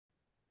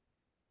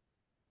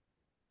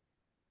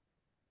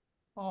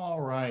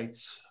All right.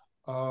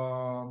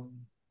 Um,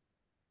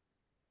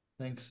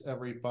 Thanks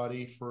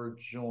everybody for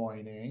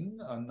joining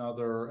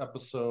another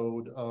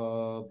episode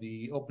of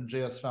the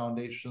OpenJS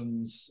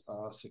Foundation's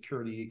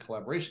security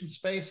collaboration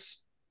space.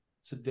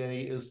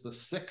 Today is the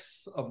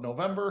 6th of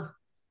November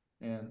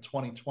in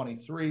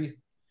 2023.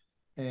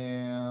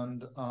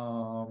 And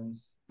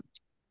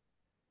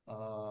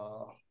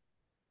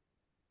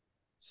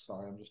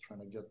sorry, I'm just trying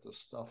to get this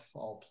stuff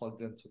all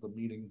plugged into the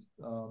meeting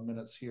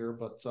minutes here,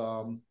 but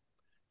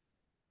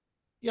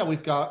yeah,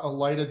 we've got a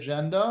light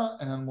agenda,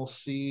 and we'll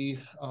see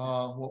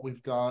what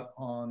we've got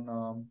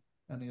on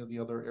any of the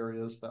other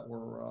areas that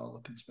we're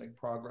looking to make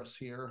progress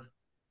here.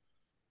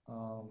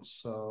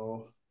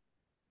 So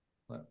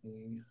let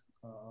me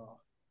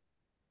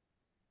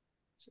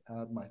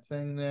add my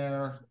thing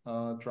there,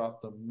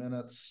 drop the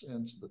minutes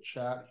into the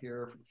chat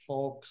here for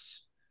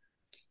folks.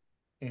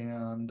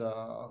 And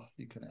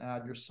you can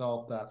add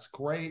yourself. That's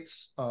great.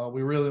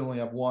 We really only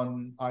have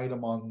one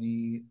item on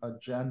the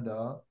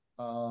agenda.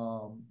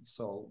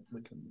 So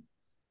we can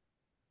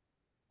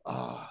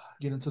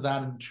get into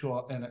that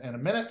in a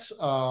minute.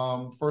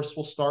 First,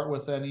 we'll start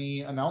with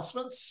any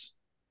announcements.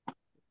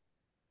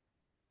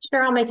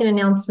 Sure, I'll make an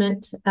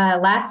announcement.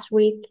 Last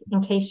week,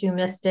 in case you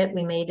missed it,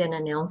 we made an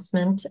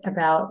announcement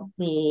about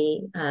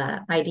the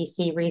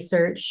IDC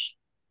research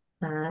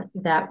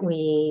that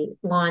we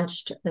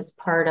launched as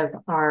part of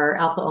our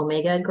Alpha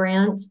Omega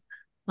grant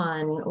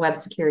on web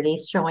security,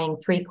 showing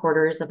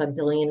 750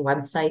 million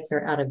websites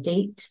are out of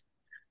date.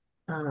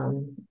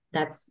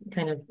 That's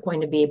kind of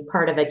going to be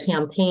part of a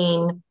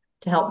campaign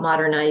to help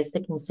modernize the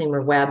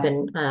consumer web.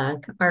 And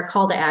our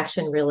call to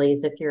action really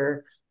is if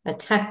you're a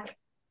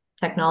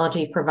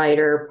technology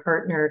provider,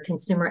 partner,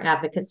 consumer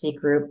advocacy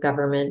group,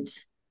 government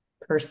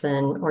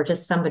person, or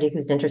just somebody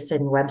who's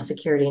interested in web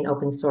security and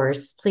open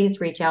source, please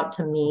reach out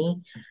to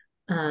me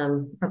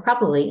or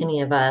probably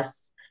any of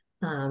us.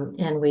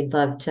 And we'd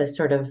love to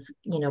sort of,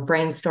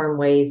 brainstorm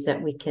ways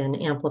that we can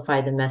amplify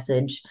the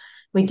message.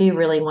 We do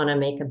really want to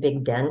make a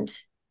big dent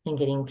in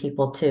getting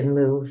people to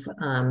move,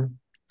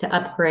 to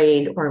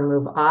upgrade or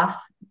move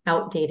off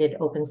outdated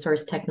open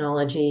source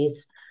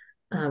technologies.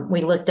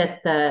 We looked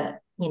at the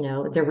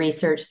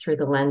research through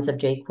the lens of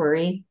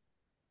jQuery,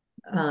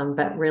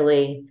 but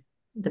really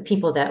the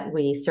people that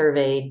we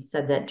surveyed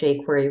said that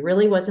jQuery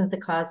really wasn't the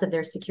cause of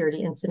their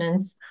security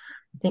incidents.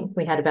 I think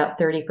we had about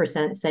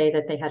 30% say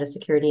that they had a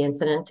security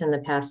incident in the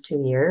past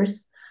 2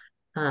 years.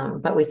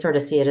 But we sort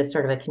of see it as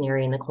sort of a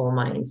canary in the coal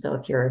mine. So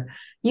if you're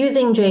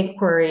using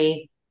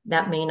jQuery,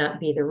 that may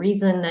not be the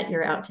reason that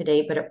you're out to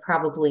date, but it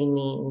probably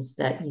means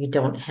that you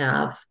don't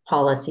have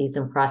policies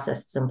and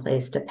processes in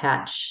place to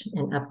patch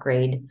and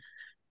upgrade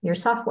your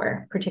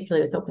software,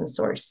 particularly with open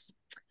source.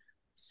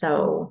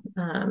 So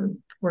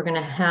we're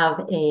going to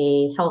have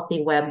a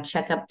healthy web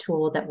checkup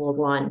tool that will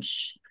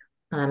launch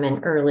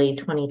in early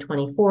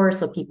 2024,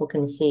 so people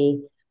can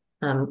see,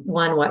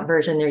 what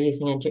version they're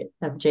using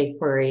of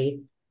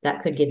jQuery.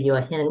 That could give you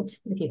a hint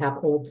if you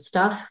have old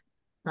stuff.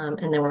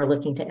 And then we're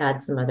looking to add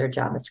some other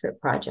JavaScript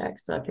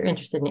projects. So if you're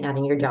interested in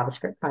adding your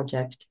JavaScript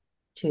project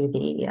to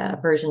the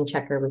version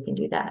checker, we can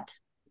do that.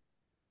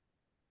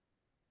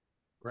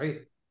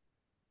 Great.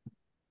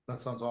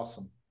 That sounds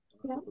awesome.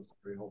 Yeah. That's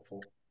very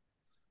helpful.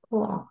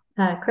 Cool.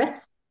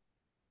 Chris?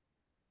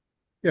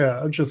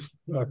 Yeah, I'm just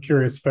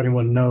curious if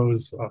anyone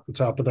knows off the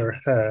top of their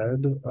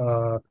head.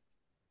 Are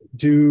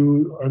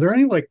there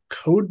any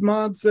code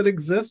mods that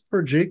exist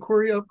for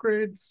jQuery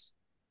upgrades?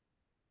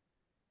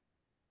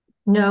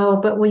 No,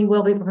 but we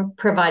will be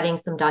providing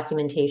some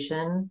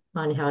documentation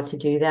on how to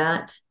do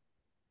that.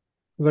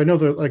 Because I know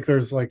that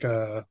there's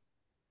a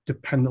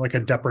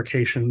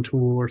deprecation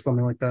tool or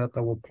something like that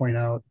that will point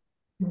out.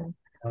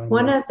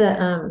 One of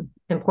the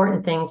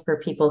important things for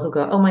people who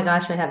go, oh my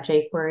gosh, I have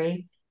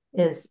jQuery,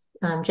 is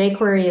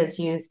jQuery is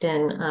used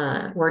in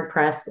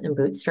WordPress and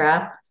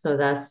Bootstrap. So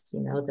that's,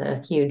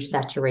 the huge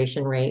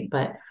saturation rate.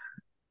 But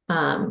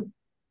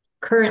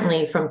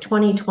currently from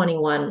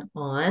 2021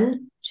 on,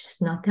 which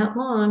is not that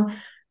long,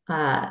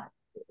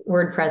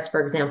 WordPress, for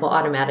example,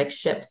 automatic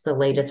ships the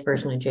latest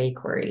version of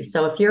jQuery.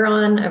 So if you're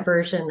on a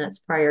version that's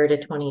prior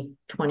to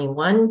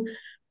 2021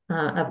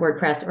 of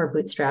WordPress or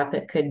Bootstrap,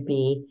 it could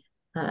be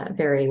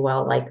very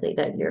well likely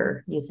that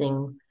you're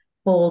using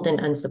old and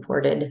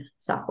unsupported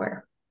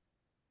software.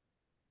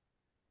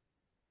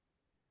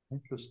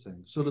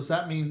 Interesting. So does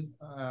that mean,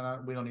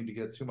 we don't need to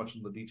get too much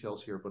into the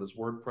details here, but is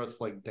WordPress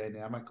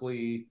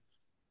dynamically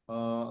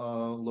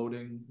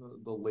loading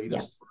the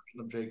latest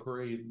version of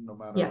jQuery no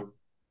matter? Yeah.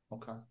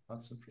 Okay,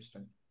 that's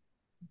interesting.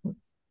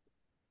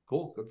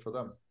 Cool, good for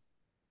them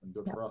and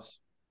good for us.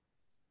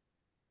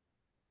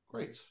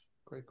 Great.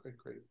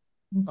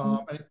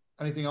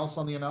 Anything else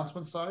on the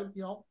announcement side,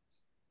 y'all?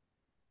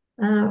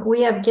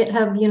 We have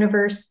GitHub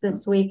Universe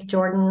this week.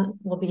 Jordan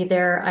will be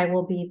there. I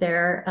will be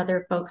there.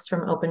 Other folks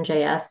from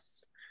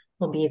OpenJS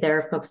will be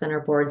there, folks on our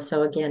board.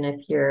 So again,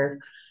 if you're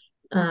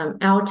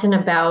out and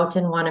about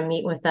and want to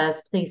meet with us,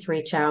 please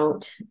reach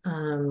out.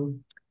 I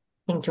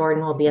think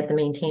Jordan will be at the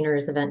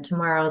maintainers event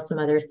tomorrow. Some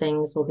other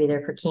things will be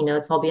there for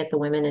keynotes. I'll be at the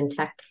Women in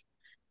Tech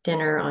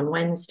dinner on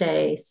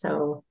Wednesday.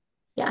 So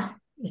yeah,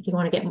 if you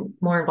want to get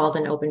more involved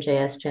in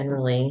OpenJS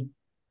generally,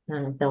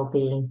 there'll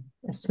be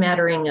a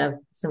smattering of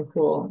some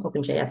cool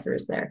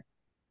OpenJSers there.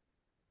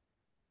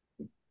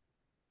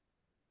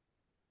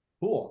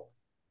 Cool.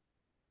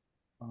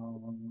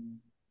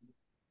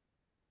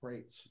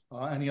 Great.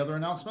 Any other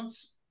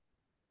announcements?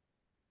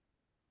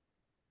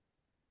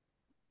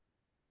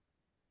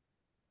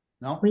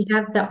 No? We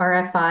have the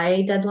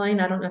RFI deadline.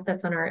 I don't know if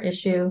that's on our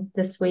issue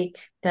this week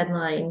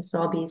deadline. So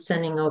I'll be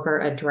sending over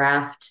a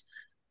draft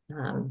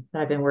that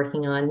I've been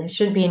working on. There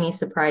shouldn't be any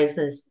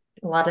surprises.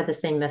 A lot of the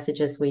same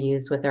messages we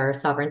use with our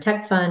Sovereign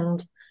Tech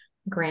Fund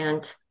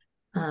grant.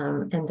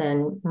 And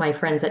then my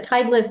friends at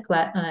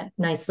TideLift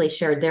nicely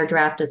shared their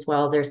draft as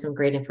well. There's some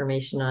great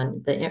information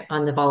on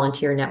the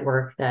volunteer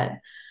network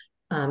that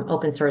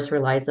open source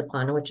relies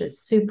upon, which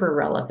is super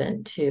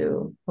relevant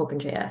to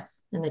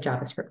OpenJS and the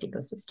JavaScript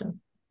ecosystem.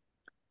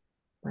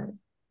 But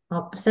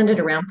I'll send it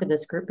around for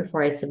this group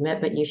before I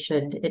submit, but it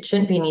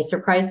shouldn't be any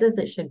surprises.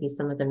 It should be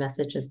some of the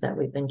messages that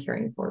we've been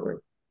carrying forward.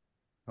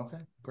 Okay,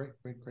 great.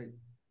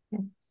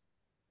 Okay.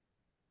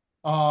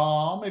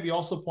 Maybe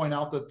also point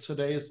out that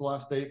today is the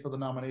last day for the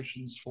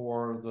nominations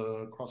for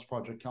the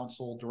Cross-Project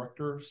Council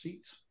Director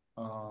seat.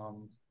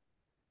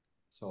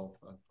 So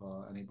if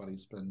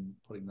anybody's been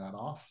putting that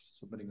off,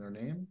 submitting their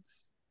name,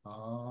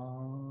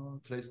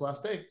 today's the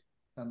last day,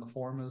 and the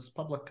form is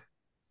public.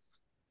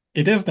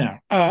 It is now.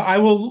 I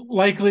will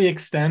likely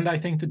extend, I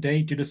think, the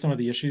date due to some of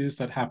the issues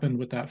that happened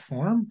with that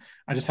form.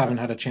 I just haven't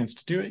had a chance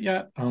to do it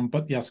yet.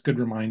 But yes, good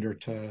reminder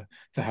to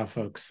have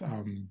folks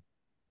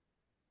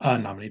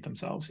nominate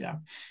themselves. Yeah.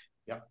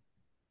 Yep.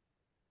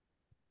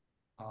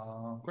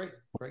 Great.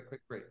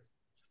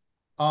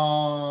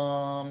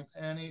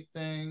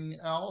 Anything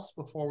else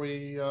before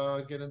we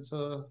get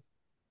into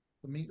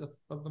the meat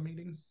of the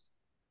meeting?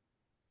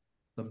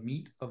 The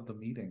meat of the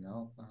meeting. I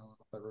don't know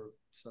if I ever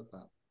said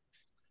that.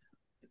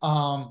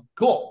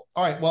 Cool.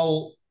 All right.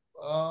 Well,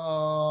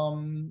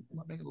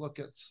 let me look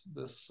at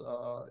this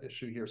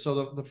issue here.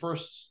 So the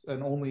first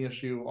and only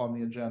issue on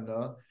the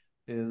agenda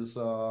is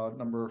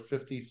number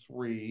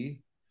 53.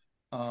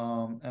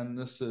 And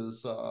this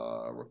is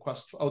a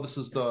request. This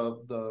is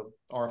the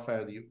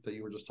RFI that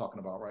you were just talking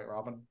about, right,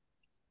 Robin?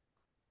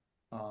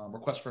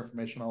 Request for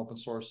information on open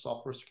source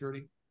software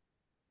security.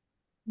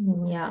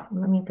 Yeah,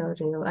 let me go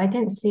to. I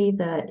didn't see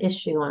the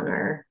issue on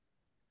our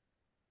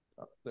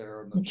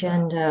there in the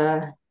agenda.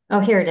 Chat. Oh,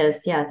 here it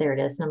is. Yeah, there it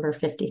is, number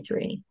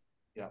 53.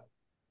 Yeah.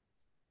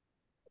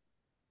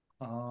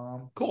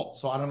 Cool.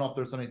 So I don't know if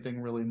there's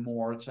anything really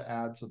more to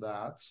add to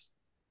that.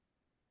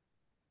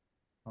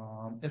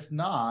 If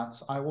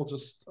not, I will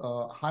just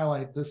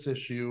highlight this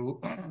issue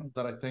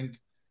that I think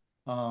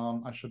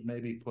I should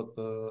maybe put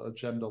the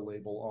agenda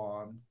label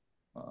on.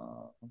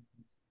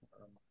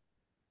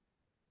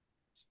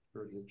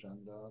 Security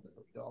agenda. There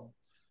we go.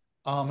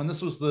 And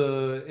this was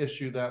the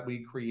issue that we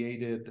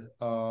created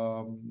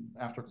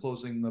after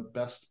closing the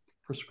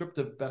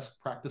prescriptive best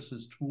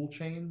practices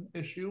toolchain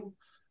issue.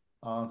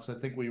 Because I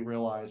think we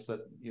realized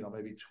that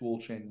maybe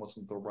toolchain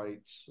wasn't the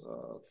right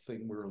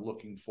thing we were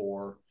looking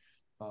for.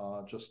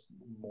 Just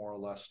more or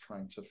less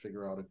trying to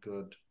figure out a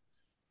good,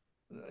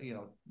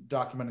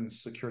 documenting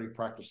security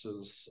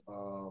practices,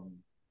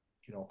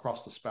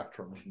 across the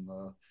spectrum from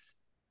the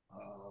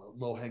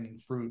low-hanging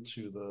fruit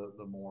to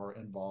the more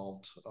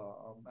involved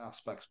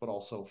aspects, but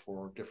also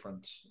for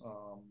different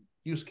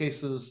use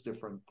cases,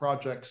 different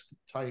projects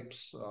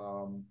types,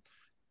 a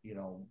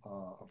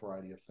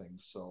variety of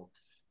things. So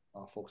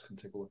folks can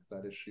take a look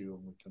at that issue,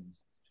 and we can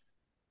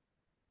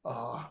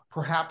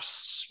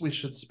perhaps we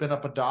should spin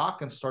up a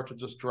doc and start to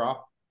just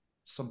drop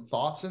some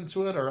thoughts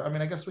into it. Or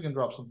I guess we can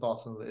drop some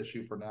thoughts into the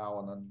issue for now,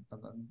 and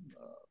then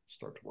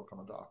start to work on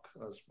a doc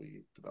as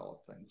we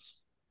develop things.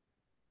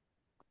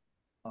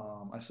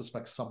 I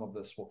suspect some of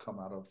this will come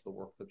out of the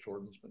work that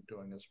Jordan's been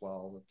doing as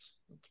well.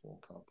 That will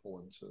kind of pull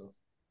into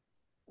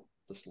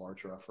this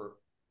larger effort.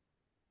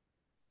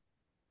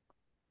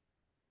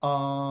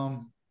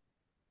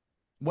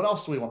 What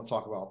else do we want to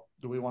talk about?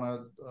 Do we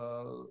want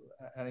to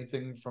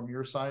anything from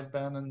your side,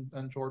 Ben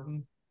and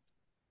Jordan?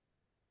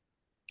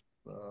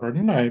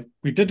 Jordan,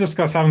 we did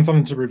discuss having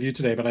something to review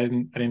today, but I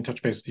didn't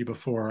touch base with you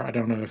before. I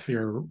don't know if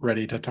you're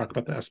ready to talk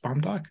about the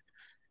SBOM doc.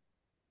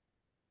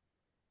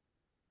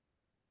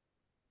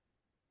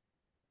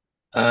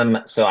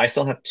 So I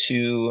still have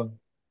 2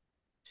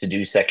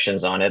 to-do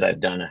sections on it.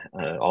 I've done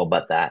all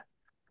but that.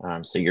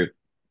 So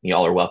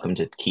y'all are welcome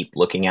to keep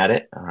looking at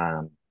it,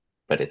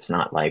 but it's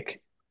not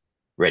like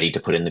ready to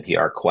put in the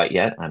PR quite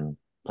yet. I'm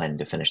planning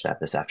to finish that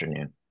this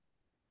afternoon.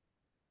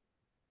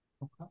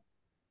 Okay.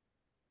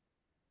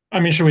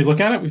 Should we look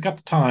at it? We've got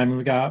the time.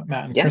 We got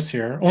Matt and Chris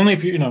here. Only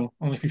if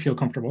you feel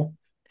comfortable.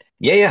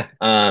 Yeah.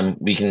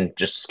 We can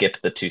just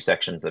skip the 2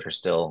 sections that are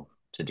still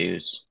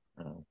to-dos.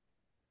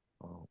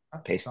 I'll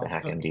paste the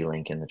HackMD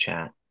link in the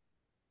chat.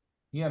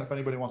 Yeah, and if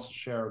anybody wants to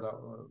share that,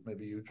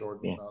 maybe you,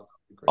 Jordan. Yeah. That'd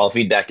be great. All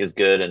feedback is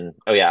good, and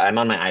I'm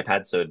on my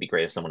iPad, so it'd be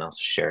great if someone else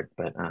shared.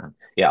 But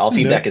all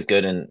feedback is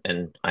good,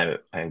 and I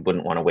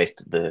wouldn't want to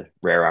waste the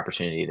rare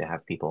opportunity to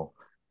have people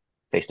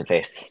face to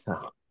face.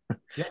 So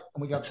Yeah,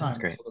 and we got time,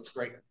 great. so that's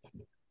great. All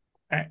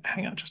right,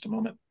 hang on just a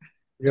moment.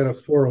 I got a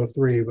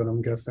 403, but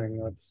I'm guessing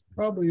that's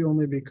probably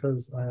only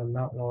because I am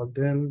not logged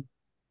in.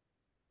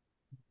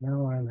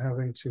 Now I'm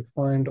having to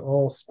find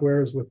all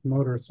squares with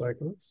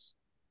motorcycles.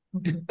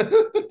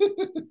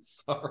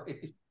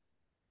 Sorry.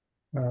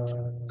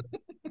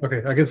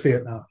 Okay, I can see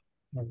it now.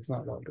 No, it's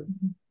not logged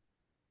in.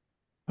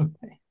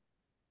 Okay.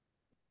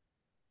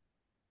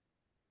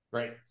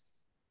 Great.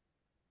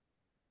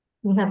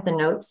 We have the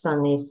notes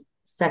on these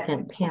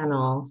second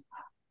panel.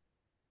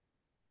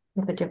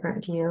 We have a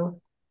different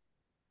view.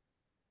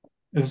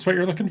 Is this what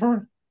you're looking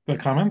for? The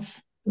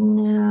comments?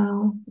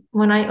 No,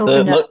 when I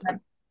opened up.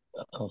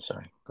 Oh,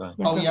 sorry. Go ahead.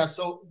 Oh yeah,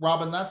 so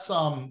Robin, that's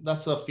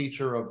a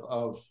feature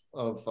of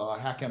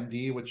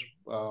HackMD, which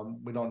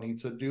we don't need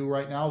to do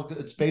right now.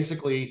 It's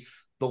basically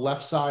the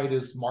left side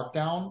is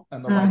markdown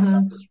and the right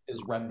side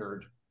is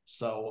rendered.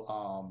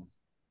 So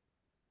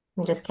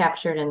I just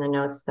captured in the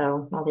notes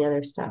though, all the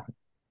other stuff.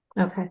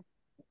 Okay.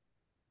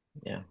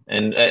 Yeah,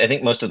 and I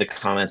think most of the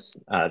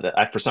comments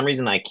for some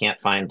reason I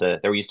can't find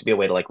there used to be a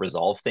way to like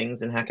resolve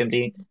things in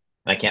HackMD.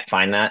 I can't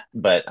find that,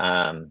 but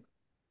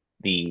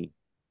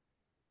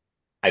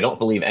I don't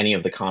believe any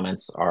of the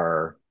comments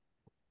are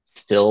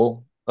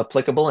still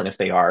applicable, and if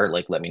they are,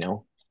 like, let me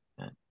know.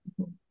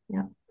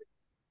 Yeah.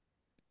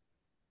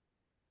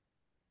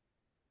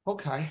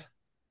 okay.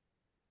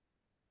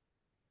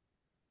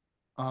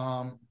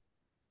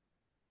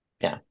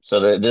 Yeah,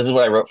 so this is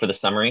what I wrote for the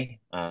summary.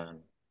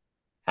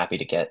 Happy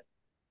to get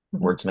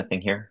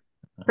wordsmithing here.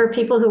 For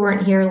people who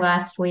weren't here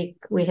last week,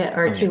 we had,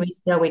 or 2 yeah.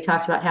 weeks ago, we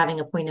talked about having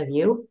a point of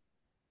view,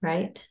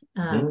 right?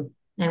 And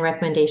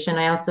recommendation.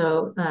 I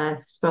also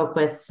spoke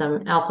with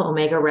some Alpha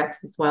Omega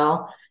reps as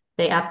well.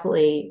 They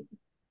absolutely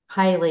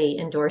highly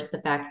endorse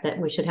the fact that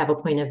we should have a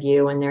point of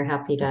view, and they're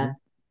happy to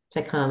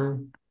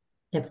come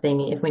if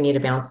we need to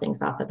bounce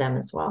things off of them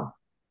as well.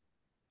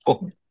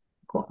 Cool.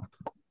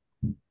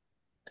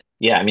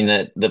 Yeah, I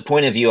mean the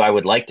point of view I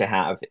would like to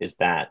have is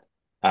that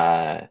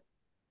the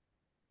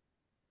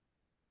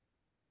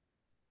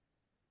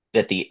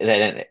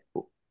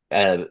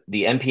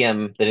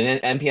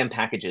npm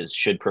packages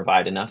should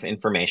provide enough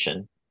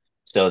information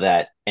so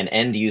that an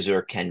end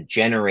user can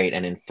generate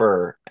and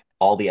infer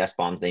all the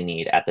SBOMs they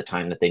need at the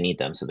time that they need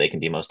them, so they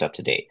can be most up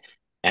to date,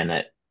 and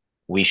that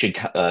we should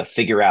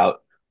figure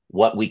out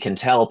what we can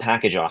tell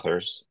package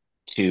authors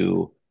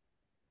so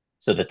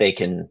that they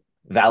can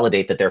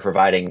validate that they're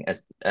providing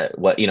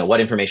what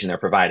information they're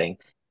providing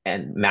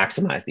and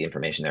maximize the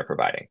information they're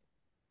providing.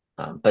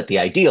 But the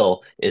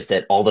ideal is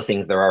that all the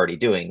things they're already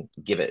doing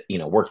give it,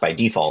 work by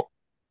default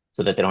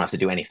so that they don't have to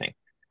do anything.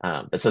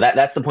 But so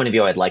that's the point of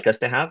view I'd like us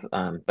to have.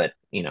 But,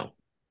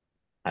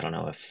 I don't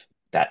know if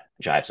that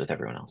jives with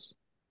everyone else.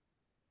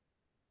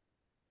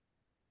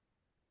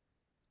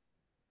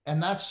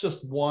 And that's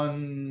just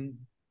one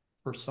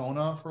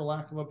persona, for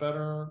lack of a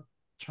better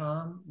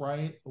term,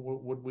 right?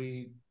 Would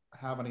we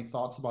have any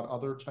thoughts about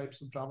other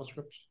types of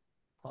JavaScript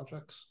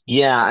projects?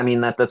 Yeah, I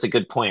mean that's a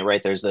good point,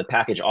 right? There's the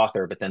package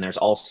author, but then there's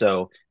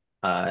also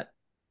an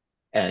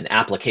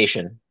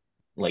application,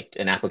 like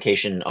an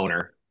application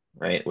owner,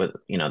 right? With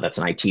that's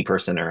an IT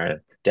person or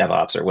a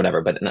DevOps or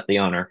whatever, but not the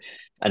owner,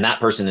 and that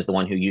person is the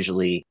one who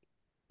usually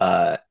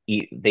that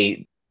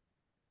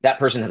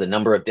person has a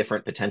number of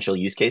different potential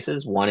use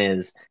cases. One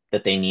is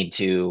that they need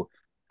to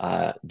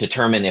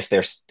determine if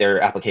their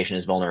application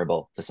is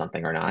vulnerable to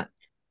something or not,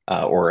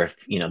 or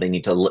if they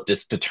need to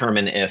just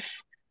determine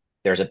if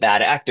there's a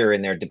bad actor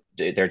in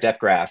their dep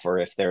graph, or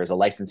if there's a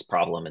license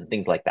problem and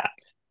things like that.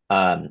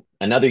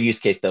 Another use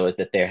case, though, is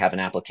that they have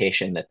an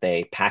application that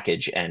they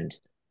package and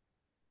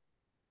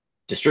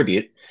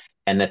distribute,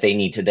 and that they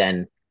need to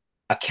then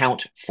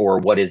account for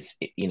what is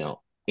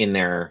in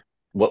their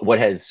what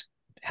has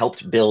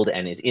helped build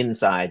and is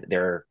inside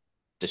their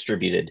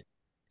distributed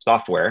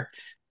software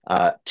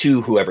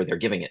to whoever they're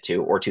giving it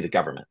to, or to the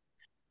government.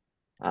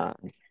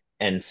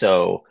 And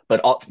so,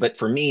 but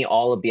for me,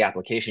 all of the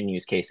application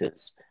use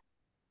cases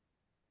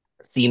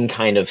seem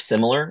kind of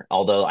similar,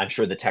 although I'm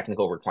sure the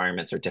technical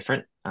requirements are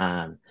different.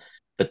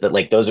 But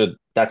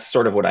that's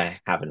sort of what I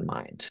have in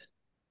mind.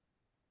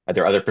 Are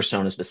there other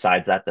personas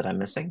besides that I'm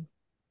missing?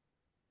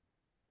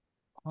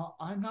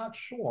 I'm not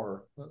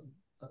sure.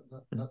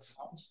 That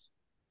sounds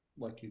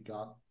like you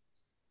got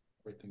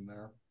everything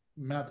there.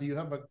 Matt, do you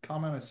have a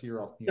comment? I see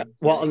you're off mute.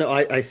 Well, no,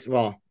 I just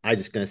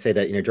going to say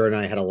that Jordan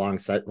and I had a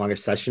longer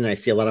session. I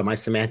see a lot of my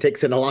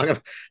semantics and a lot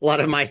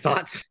of my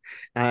thoughts.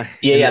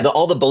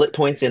 All the bullet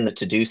points in the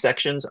to-do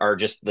sections are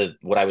just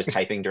what I was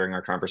typing during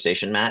our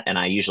conversation, Matt, and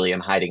I usually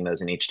am hiding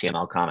those in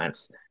HTML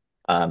comments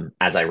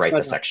as I write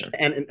the section.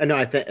 And no,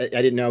 I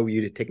didn't know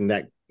you taking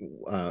that.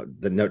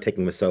 The note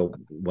taking was so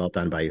well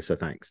done by you, so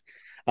thanks.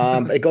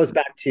 But it goes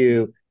back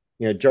to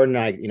Jordan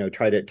and I,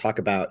 try to talk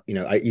about,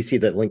 you see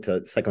the link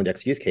to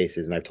CycleIndex use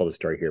cases, and I've told the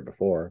story here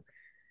before.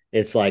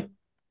 It's like,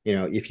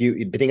 if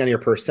depending on your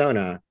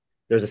persona,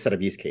 there's a set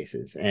of use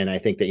cases. And I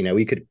think that,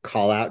 we could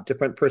call out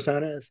different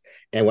personas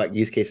and what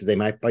use cases they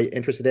might be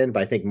interested in.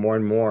 But I think more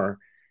and more,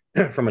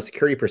 from a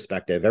security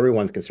perspective,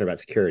 everyone's concerned about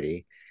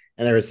security.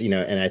 And there's,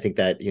 and I think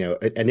that,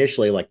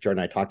 initially, like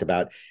Jordan and I talked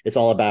about, it's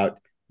all about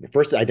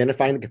first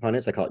identifying the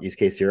components. I call it use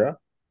case 0.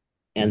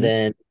 And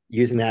then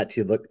using that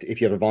to look,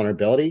 if you have a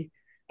vulnerability,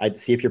 I'd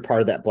see if you're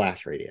part of that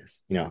blast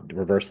radius,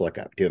 reverse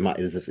lookup.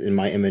 Is this in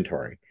my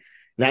inventory?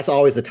 And that's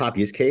always the top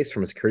use case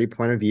from a security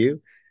point of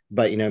view.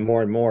 But,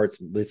 more and more,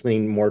 it's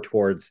leaning more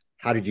towards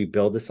how did you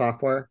build the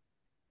software?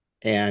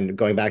 And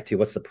going back to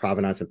what's the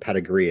provenance and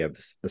pedigree of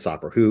the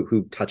software,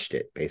 who touched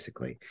it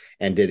basically,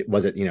 and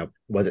was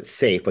it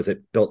safe? Was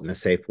it built in a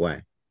safe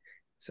way?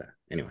 So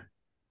anyway,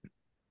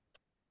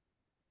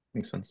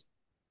 makes sense.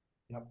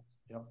 Yep.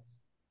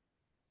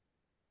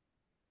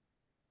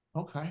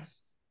 Okay.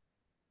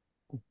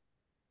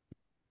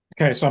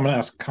 Okay, so I'm going to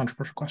ask a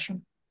controversial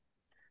question.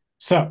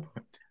 So,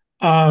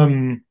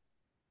 I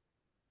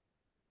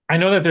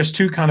know that there's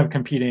two kind of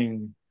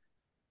competing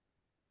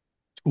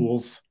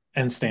tools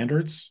and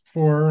standards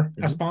for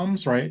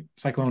SBOMs, right?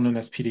 Cyclone and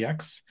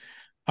SPDX.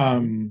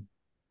 Are we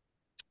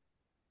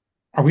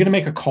going to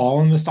make a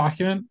call in this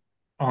document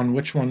on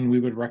which one we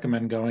would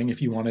recommend going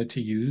if you wanted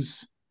to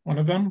use one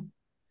of them?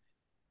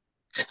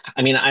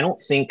 I mean, I don't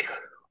think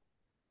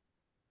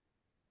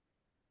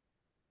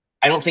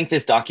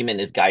this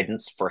document is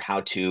guidance for how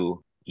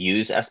to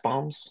use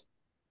SBOMs.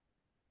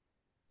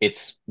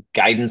 It's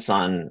guidance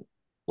on,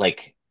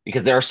 like,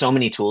 because there are so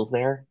many tools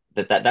there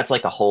that's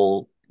like a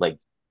whole, like,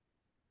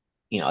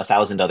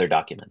 1,000 other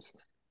documents.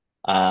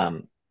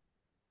 And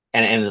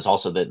it's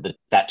also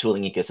that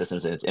tooling ecosystem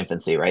is in its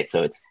infancy, right?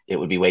 So it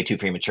would be way too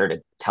premature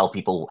to tell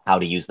people how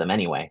to use them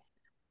anyway.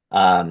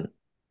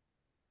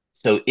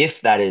 So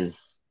if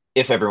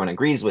everyone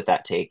agrees with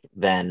that take,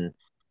 then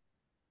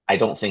I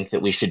don't think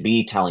that we should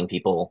be telling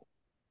people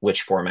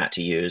which format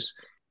to use.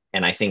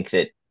 And I think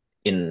that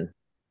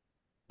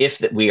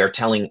if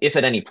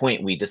at any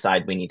point we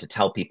decide we need to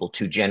tell people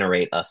to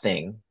generate a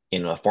thing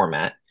in a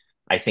format,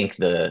 I think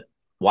the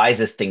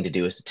wisest thing to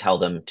do is to tell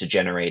them to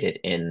generate it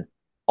in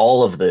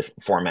all of the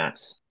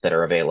formats that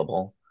are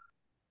available,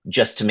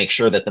 just to make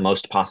sure that the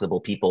most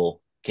possible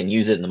people can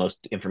use it and the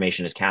most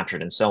information is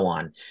captured and so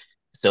on.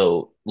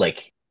 So,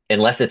 like,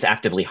 unless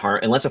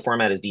a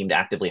format is deemed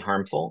actively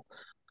harmful,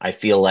 I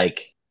feel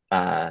like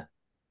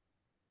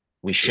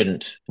we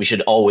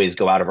should always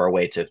go out of our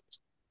way to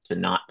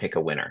not pick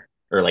a winner,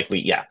 or like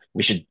we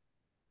should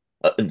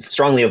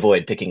strongly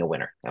avoid picking a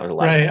winner. That was a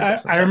lot. Right.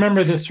 I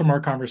remember this from our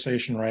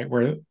conversation, right,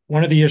 where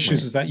one of the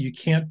issues is that you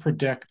can't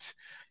predict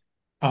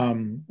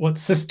what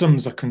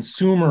systems a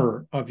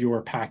consumer of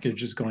your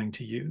package is going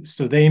to use.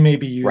 So they may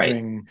be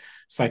using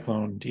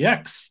Cyclone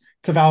DX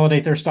to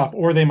validate their stuff,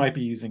 or they might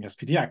be using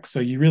SPDX. So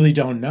you really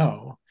don't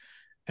know.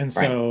 And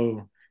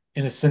so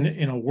in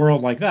a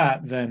world like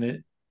that,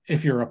 then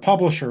if you're a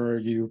publisher,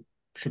 you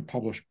should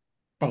publish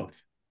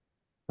both.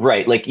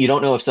 Right. Like, you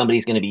don't know if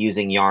somebody's going to be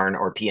using Yarn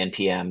or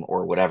PNPM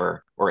or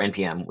whatever, or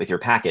NPM with your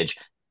package.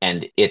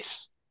 And it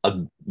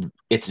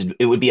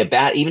would be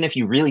even if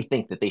you really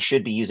think that they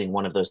should be using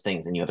one of those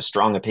things and you have a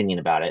strong opinion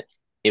about it,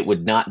 it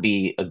would not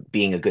be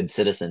being a good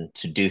citizen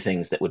to do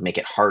things that would make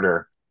it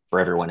harder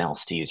for everyone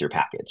else to use your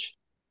package.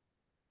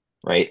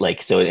 Right.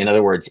 Like, so in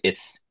other words,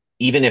 it's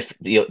even if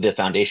the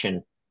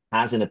foundation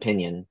has an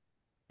opinion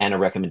and a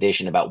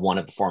recommendation about one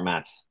of the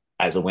formats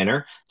as a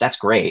winner, that's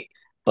great.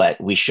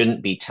 But we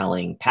shouldn't be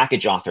telling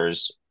package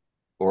authors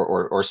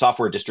or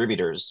software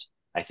distributors,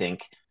 I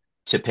think,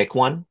 to pick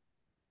one.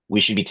 We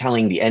should be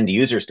telling the end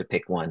users to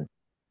pick one.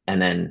 And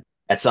then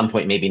at some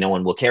point, maybe no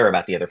one will care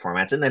about the other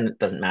formats. And then it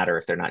doesn't matter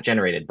if they're not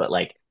generated. But,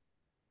 like,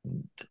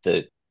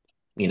 the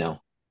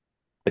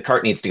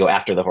cart needs to go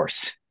after the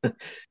horse,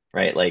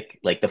 right?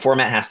 Like the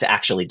format has to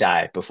actually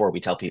die before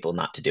we tell people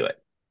not to do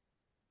it.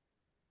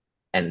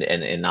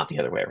 And not the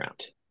other way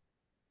around.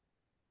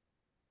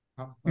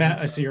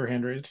 Matt, I see your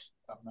hand raised.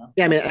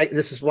 Yeah, I mean,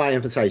 this is why I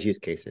emphasize use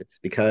cases,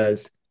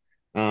 because,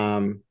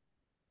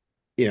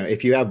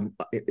 if you have,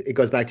 it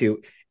goes back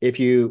to if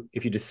you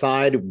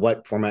decide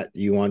what format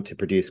you want to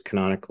produce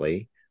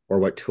canonically, or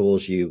what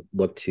tools you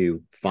look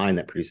to find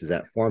that produces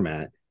that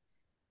format,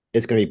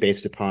 it's going to be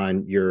based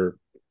upon your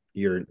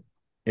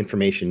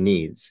information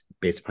needs,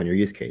 based upon your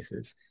use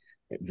cases.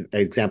 The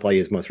example I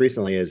used most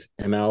recently is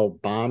ML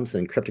bombs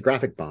and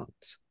cryptographic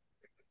bombs.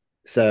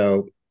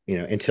 So,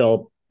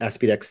 until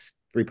SPDX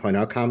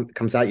 3.0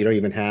 comes out, you don't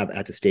even have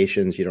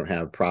attestations, you don't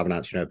have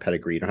provenance, you don't have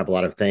pedigree, you don't have a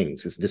lot of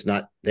things. It's just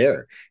not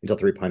there until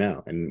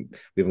 3.0. And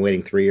we've been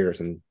waiting 3 years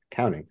and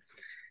counting.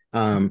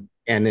 And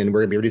then we're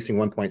going to be reducing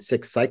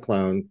 1.6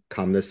 Cyclone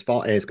come this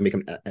fall, and it's going to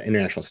become an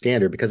international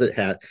standard because it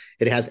has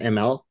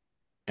ML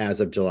as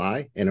of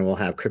July, and it will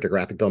have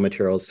cryptographic bill of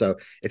materials. So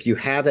if you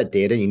have that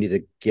data, you need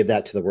to give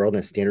that to the world in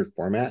a standard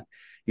format.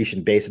 You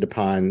should base it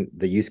upon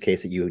the use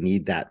case that you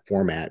need that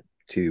format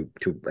to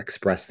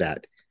express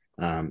that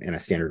in a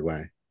standard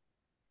way.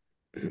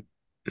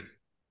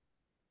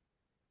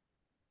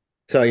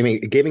 So, I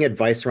mean, giving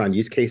advice around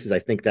use cases, I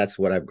think that's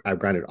what I've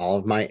grounded all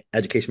of my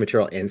education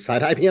material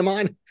inside IBM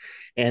on.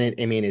 And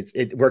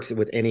it works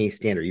with any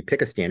standard. You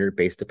pick a standard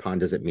based upon,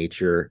 does it meet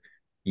your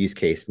use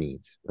case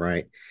needs,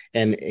 right?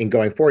 And in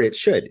going forward, it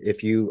should.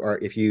 If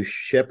you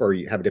ship or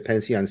you have a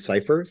dependency on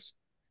ciphers,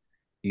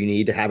 you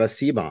need to have a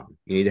CBOM.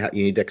 You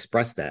need to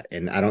express that.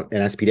 And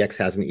SPDX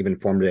hasn't even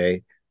formed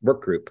a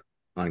work group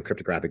on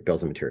cryptographic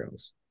bills of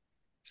materials.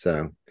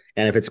 So,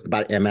 and if it's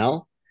about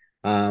ML,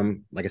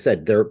 like I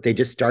said, they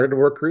just started a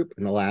work group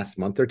in the last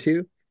month or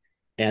two,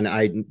 and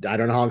I don't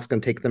know how long it's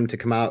going to take them to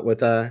come out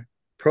with a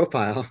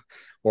profile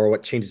or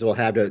what changes we'll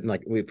have to,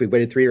 like, if we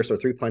waited 3 years for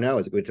 3.0,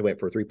 is it good to wait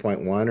for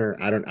 3.1, or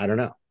I don't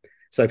know.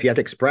 So if you have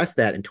to express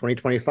that in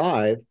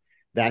 2025,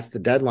 that's the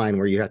deadline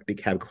where you have to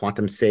have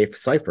quantum safe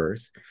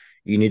ciphers.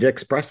 You need to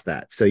express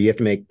that. So you have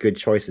to make good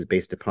choices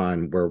based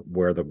upon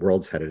where the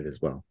world's headed as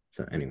well.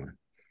 So anyway.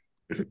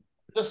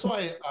 Just so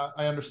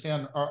I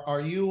understand,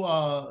 are you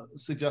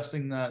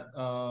suggesting that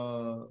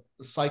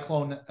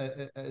Cyclone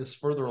is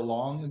further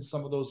along in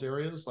some of those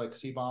areas, like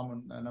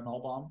CBOM and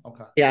MLBOM?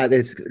 Okay. Yeah,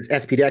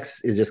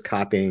 SPDX is just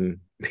copying.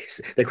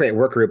 They create a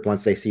work group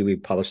once they see we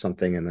publish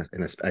something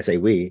I say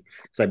we,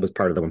 so that was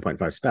part of the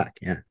 1.5 spec.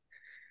 Yeah.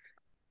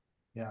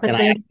 Yeah.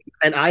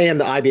 And I am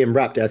the IBM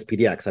rep to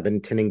SPDX. I've been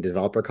attending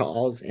developer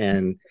calls,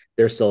 and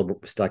they're still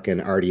stuck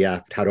in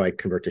RDF. How do I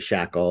convert to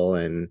Shackle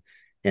and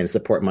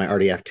support my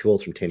RDF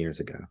tools from 10 years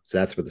ago? So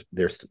that's what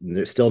there's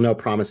still no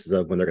promises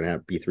of when they're going to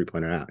have B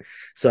 3.0 out.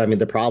 So I mean,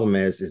 the problem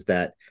is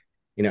that,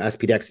 you know,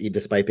 SPDX,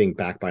 despite being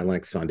backed by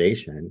Linux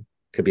Foundation,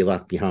 could be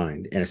left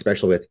behind, and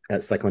especially with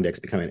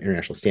CycloneDX becoming an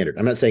international standard.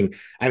 I'm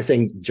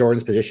saying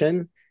Jordan's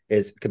position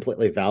is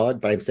completely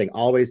valid, but I'm saying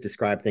always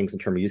describe things in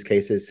terms of use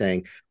cases,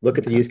 saying look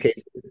at the use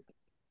cases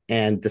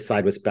and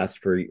decide what's best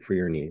for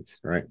your needs,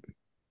 right?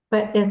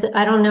 But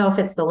I don't know if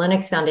it's the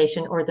Linux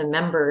Foundation or the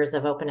members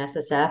of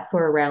OpenSSF who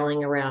are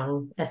rallying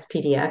around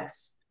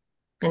SPDX.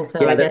 And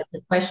so I guess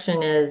the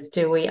question is,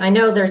 I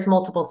know there's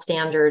multiple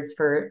standards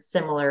for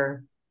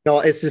similar. No,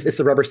 it's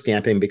a rubber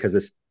stamping because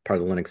it's part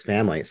of the Linux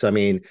family. So I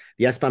mean,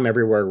 the SBOM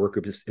Everywhere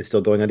workgroup is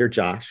still going under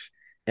Josh,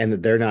 and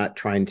they're not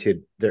trying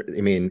to.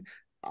 I mean,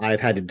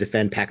 I've had to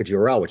defend package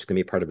URL, which is going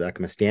to be part of the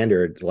ECMA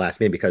standard the last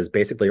meeting, because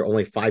basically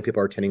only 5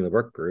 people are attending the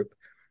work group,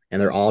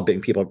 and they're all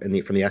being people from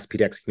the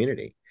SPDX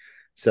community.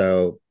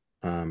 So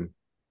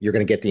you're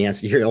going to get the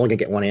answer. You're only going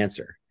to get one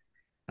answer.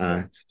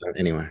 So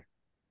anyway,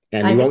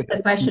 and I guess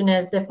the question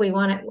is,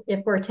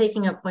 if we're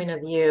taking a point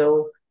of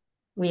view,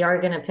 we are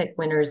going to pick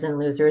winners and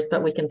losers,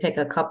 but we can pick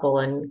a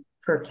couple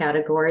per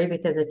category,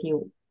 because if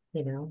you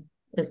know,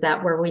 is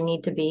that where we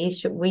need to be?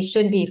 We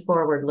should be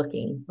forward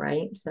looking,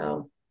 right?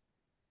 So.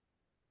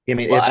 I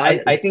mean, well,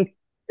 I think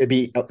it'd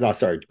be. Oh, no,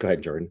 sorry. Go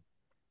ahead, Jordan.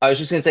 I was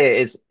just going to say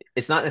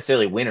it's not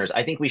necessarily winners.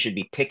 I think we should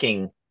be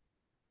picking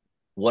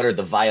what are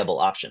the viable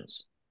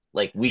options.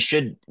 Like we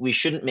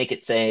shouldn't make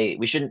it say,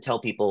 we shouldn't tell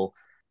people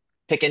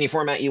pick any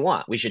format you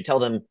want. We should tell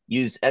them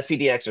use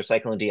SPDX or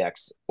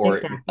CycloneDX or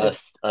exactly.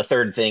 a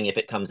third thing if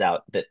it comes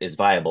out that is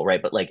viable,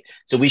 right? But like,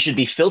 so we should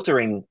be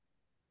filtering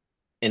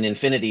an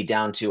infinity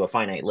down to a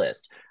finite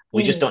list.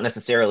 We just don't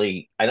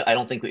necessarily, I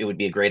don't think it would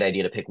be a great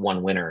idea to pick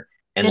one winner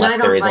unless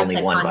there is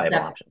only one viable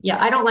option.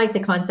 Yeah, I don't like the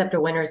concept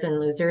of winners and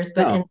losers,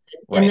 but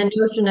in the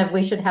notion of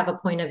we should have a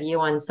point of view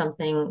on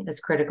something as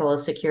critical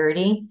as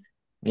security.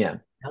 Yeah.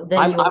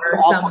 Then you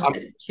are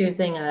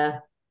choosing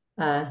a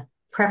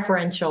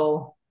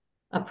preferential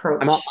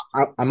approach.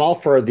 I'm all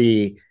for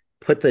the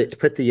put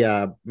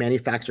the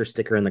manufacturer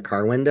sticker in the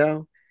car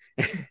window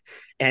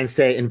and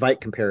say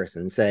invite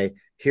comparison. Say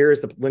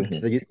here's the link to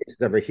the use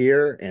cases over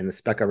here and the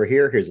spec over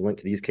here. Here's the link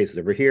to the use cases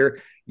over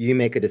here. You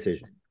make a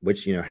decision,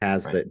 which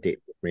has the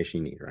data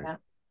information you need, right? Yeah.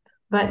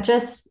 But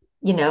just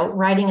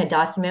writing a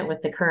document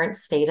with the current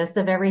status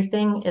of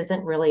everything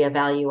isn't really a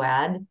value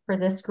add for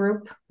this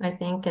group, I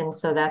think, and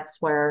so that's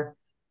where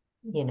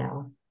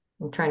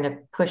I'm trying to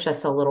push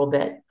us a little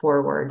bit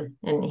forward,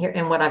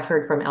 and what I've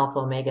heard from Alpha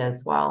Omega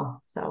as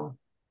well. So,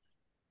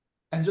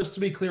 and just to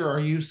be clear, are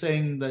you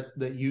saying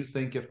that you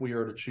think if we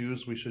are to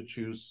choose, we should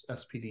choose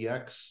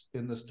SPDX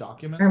in this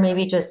document, or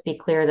maybe just be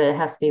clear that it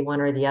has to be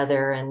one or the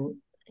other, and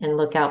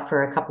look out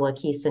for a couple of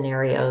key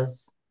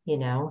scenarios,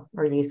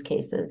 or use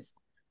cases.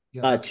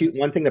 Yeah,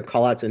 one thing to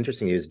call out that's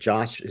interesting is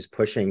Josh is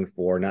pushing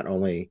for not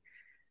only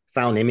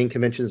file naming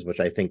conventions, which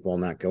I think will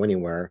not go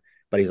anywhere,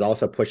 but he's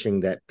also pushing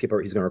that he's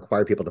going to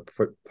require people to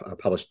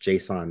publish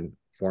JSON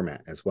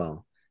format as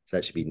well. So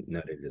that should be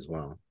noted as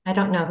well. I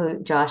don't know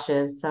who Josh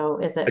is. So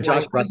is it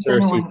Josh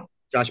Bresser?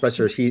 Josh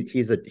Bresser,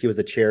 he was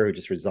the chair who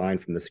just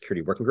resigned from the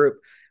security working group,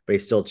 but he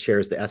still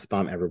chairs the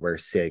SBOM Everywhere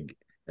SIG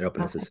at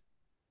OpenSSF. Okay.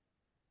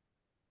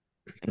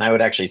 And I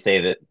would actually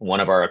say that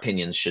one of our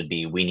opinions should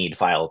be we need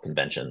file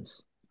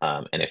conventions.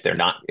 And if they're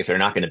not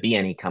going to be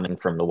any coming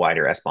from the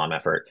wider SBOM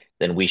effort,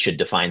 then we should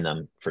define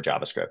them for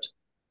JavaScript.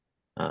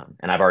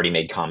 And I've already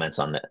made comments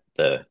on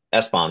the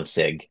SBOM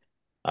SIG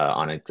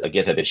on a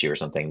GitHub issue or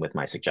something with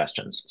my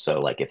suggestions.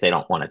 So like if they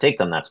don't want to take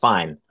them, that's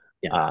fine.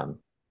 Yeah.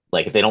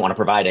 Like if they don't want to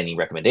provide any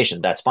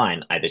recommendation, that's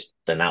fine.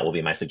 Then that will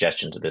be my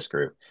suggestion to this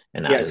group.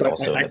 And that is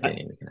also an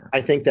opinion we can have.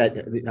 I think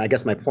that, I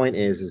guess my point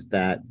is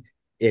that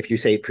if you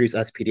say produce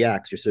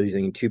SPDX, you're still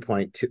using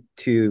 2.2,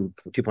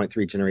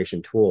 2.3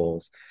 generation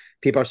tools.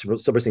 people are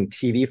still using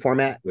TV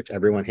format, which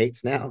everyone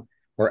hates now,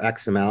 or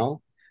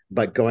XML.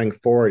 But going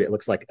forward, it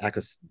looks like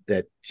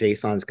that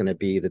JSON is going to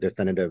be the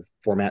definitive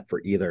format for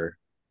either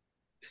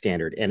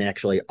standard. And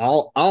actually,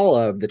 all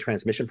of the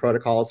transmission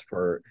protocols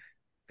for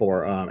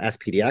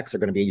SPDX are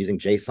going to be using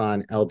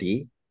JSON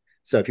LD.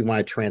 So if you want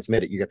to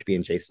transmit it, you have to be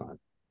in JSON.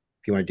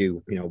 If you want to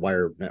do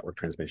wire network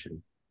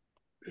transmission.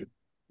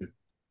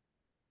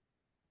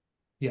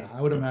 Yeah,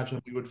 I would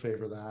imagine we would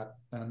favor that,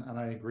 and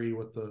I agree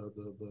with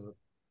the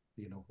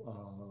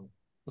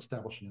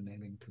establishing a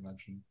naming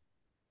convention.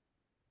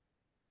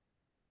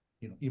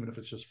 Even if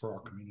it's just for our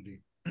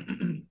community.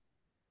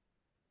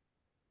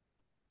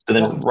 So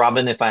then,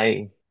 Robin, if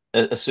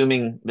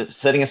assuming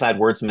setting aside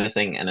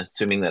wordsmithing and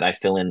assuming that I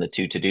fill in the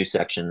 2 to-do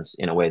sections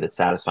in a way that's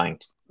satisfying,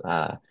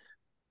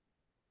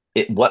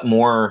 what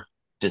more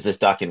does this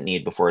document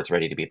need before it's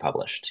ready to be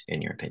published,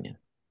 in your opinion?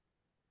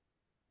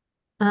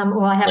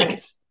 Well,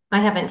 I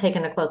haven't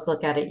taken a close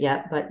look at it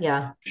yet, but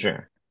yeah.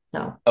 Sure.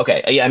 So.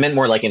 Okay. Yeah, I meant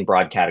more like in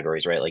broad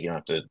categories, right? Like you don't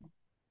have to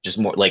just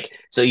more like,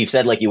 so you've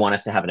said like you want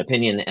us to have an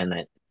opinion and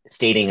that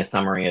stating a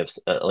summary of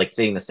like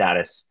stating the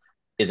status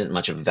isn't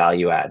much of a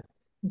value add.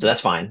 So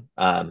that's fine.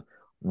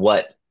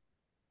 What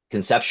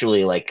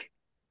conceptually, like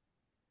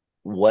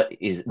what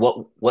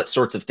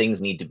sorts of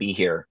things need to be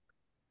here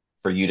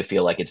for you to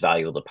feel like it's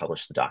valuable to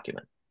publish the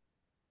document?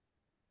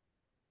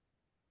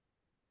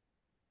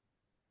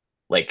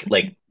 Like,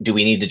 do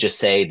we need to just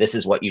say this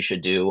is what you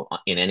should do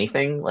in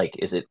anything? Like,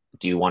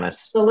 do you want us?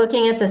 So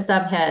looking at the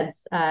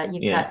subheads,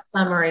 you've got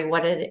summary.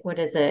 What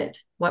is it?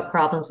 What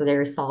problems are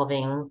they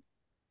solving?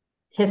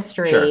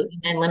 History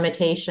and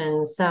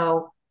limitations.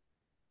 So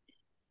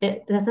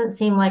it doesn't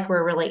seem like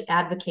we're really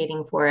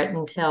advocating for it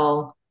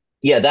until.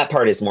 Yeah, that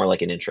part is more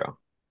like an intro.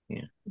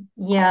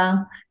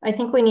 Yeah, I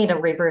think we need to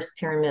reverse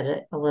pyramid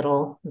it a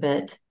little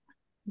bit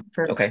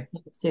for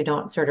folks who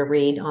don't sort of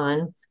read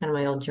on. It's kind of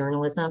my old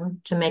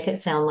journalism to make it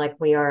sound like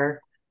we are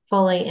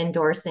fully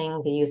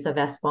endorsing the use of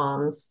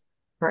SBOMs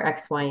for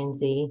X, Y, and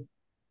Z.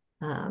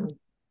 And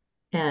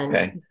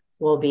this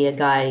will be a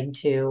guide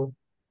to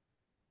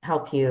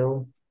help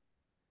you,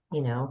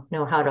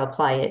 know how to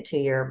apply it to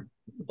your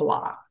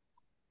block.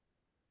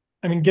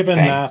 I mean, given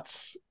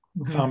Matt's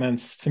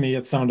comments, to me,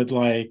 it sounded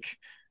like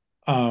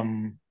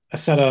a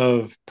set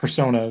of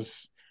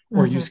personas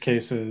or use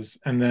cases,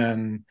 and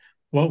then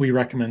what we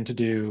recommend to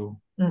do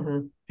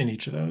in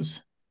each of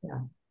those.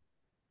 Yeah.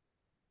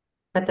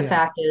 But the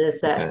fact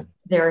is that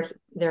they're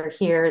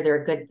here,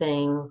 they're a good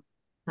thing.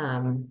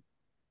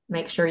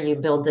 Make sure you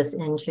build this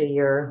into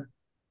your,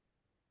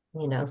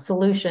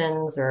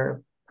 solutions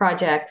or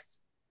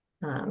projects.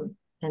 And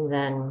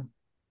then,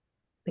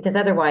 because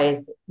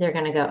otherwise they're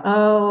going to go,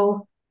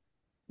 oh,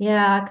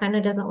 yeah, kind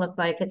of doesn't look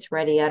like it's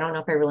ready. I don't know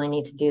if I really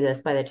need to do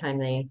this by the time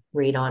they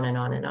read on and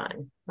on and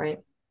on, right?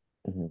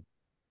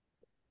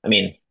 I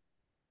mean,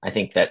 I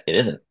think that it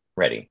isn't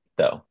ready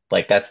though.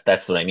 Like that's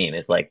what I mean.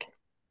 Is like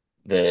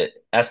the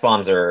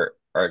SBOMs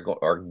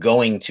are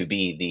going to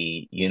be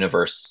the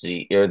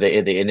university or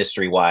the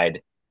industry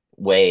wide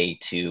way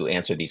to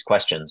answer these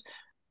questions.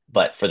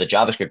 But for the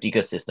JavaScript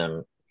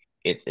ecosystem,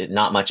 it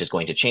not much is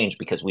going to change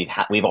because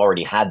we've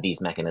already had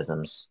these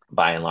mechanisms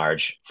by and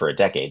large for a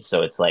decade.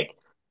 So it's like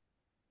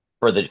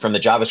from the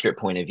JavaScript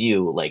point of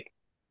view, like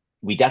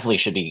we definitely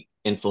should be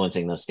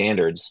influencing those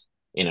standards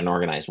in an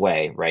organized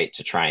way, right?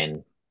 To try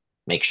and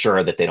make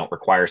sure that they don't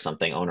require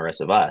something onerous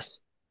of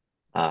us.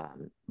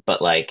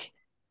 But like,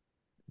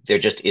 there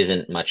just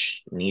isn't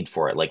much need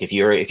for it. Like if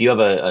you have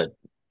a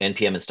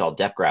npm installed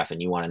dep graph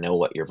and you want to know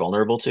what you're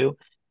vulnerable to,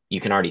 you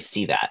can already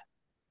see that.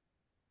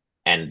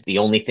 And the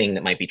only thing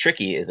that might be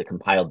tricky is a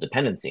compiled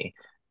dependency,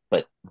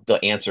 but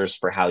the answers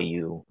for how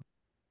you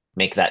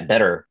make that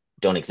better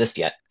don't exist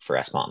yet for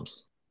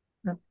SBOMs.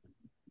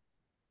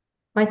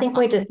 I think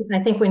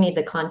we need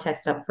the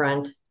context up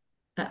front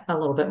a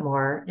little bit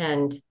more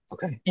and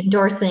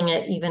endorsing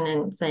it, even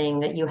in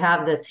saying that you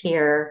have this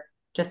here,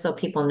 just so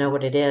people know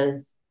what it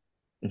is.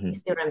 You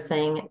see what I'm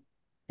saying?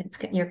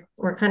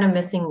 We're kind of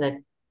missing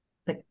the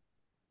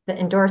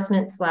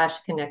endorsement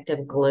 /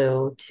 connective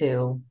glue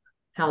to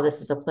how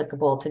this is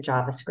applicable to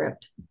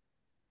JavaScript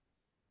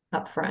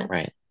up front.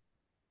 Right.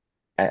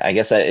 I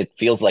guess it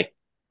feels like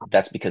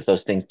that's because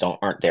those things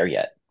aren't there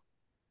yet,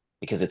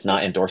 because it's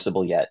not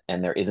endorsable yet,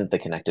 and there isn't the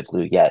connective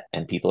glue yet,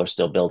 and people are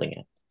still building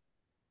it.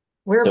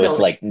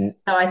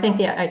 So I think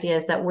the idea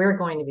is that we're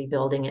going to be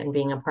building it and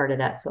being a part of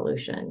that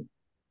solution.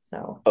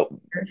 So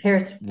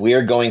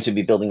we're going to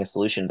be building a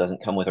solution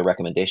doesn't come with a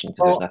recommendation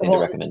because there's nothing to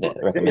recommend yet.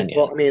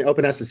 I mean,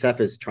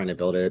 OpenSSF is trying to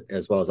build it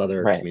as well as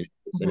other communities.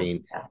 I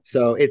mean,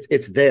 so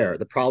it's there.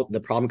 The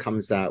problem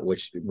comes out,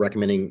 which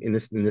recommending, and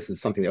this is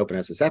something that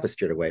OpenSSF has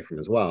steered away from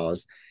as well,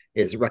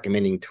 is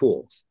recommending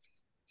tools.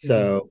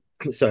 So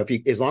so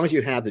as long as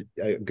you have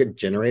a good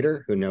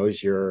generator who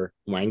knows your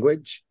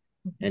language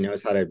and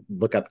knows how to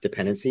look up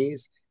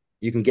dependencies,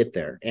 you can get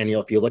there. And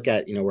if you look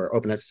at where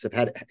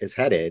OpenSSF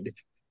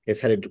is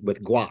headed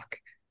with Guac.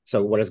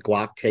 So what does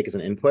Guac take as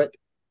an input?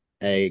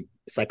 A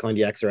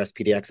CycloneDX or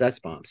SPDX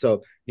SBOM.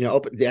 So, the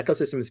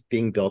ecosystem is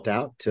being built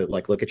out to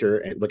like look at your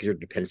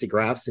dependency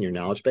graphs and your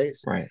knowledge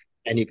base. Right.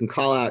 And you can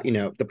call out,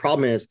 the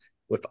problem is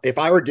if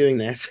I were doing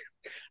this,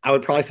 I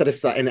would probably set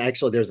aside, and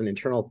actually there's an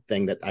internal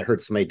thing that I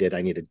heard somebody did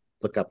I need to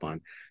look up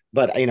on.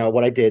 But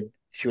what I did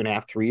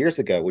 2.5, 3 years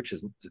ago, which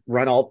is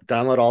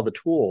download all the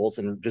tools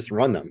and just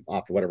run them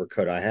off of whatever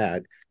code I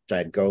had, which I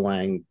had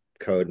Golang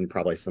code and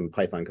probably some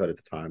Python code at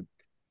the time,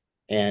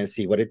 and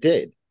see what it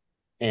did.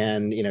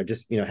 And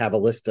just have a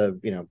list of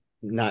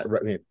not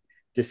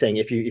just saying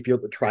if you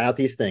try out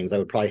these things, I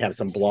would probably have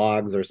some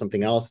blogs or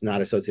something else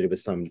not associated with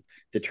some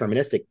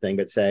deterministic thing,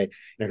 but say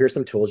here's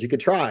some tools you could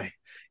try,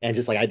 and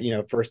just like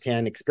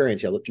firsthand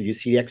experience.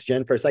 Use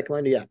CXGen for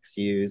CycloneDX,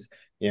 use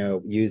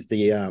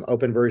the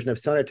open version of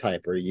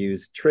Sonatype, or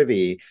use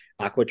Trivy,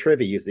 Aqua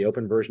Trivy, use the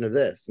open version of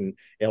this, and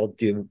it'll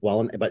do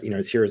well. But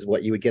here's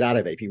what you would get out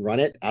of it if you run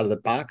it out of the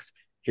box.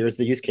 Here's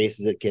the use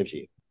cases it gives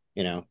you.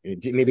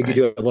 Maybe you could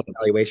do a little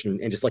evaluation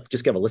and just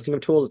give a listing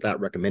of tools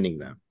without recommending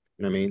them.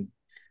 You know what I mean?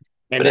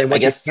 And then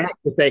once you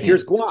say,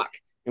 here's Guac.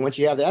 And once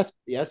you have the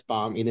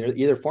SBOM,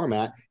 either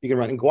format, you can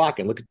run in Guac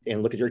and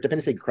look at your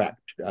dependency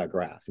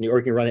graphs. And or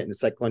you can run it in the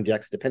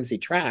CycloneDX dependency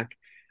track,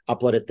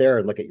 upload it there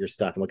and look at your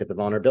stuff and look at the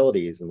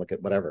vulnerabilities and look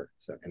at whatever.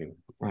 So anyway.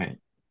 Right.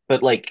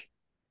 But like,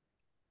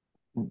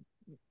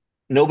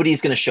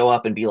 nobody's going to show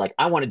up and be like,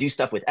 I want to do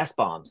stuff with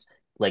SBOMs.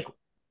 Like,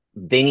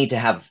 they need to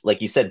have,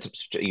 like you said,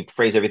 you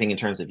phrase everything in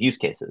terms of use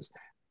cases.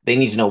 They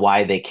need to know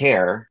why they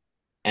care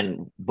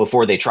and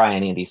before they try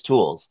any of these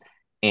tools.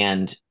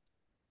 And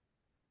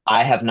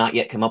I have not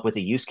yet come up with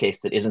a use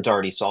case that isn't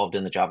already solved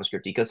in the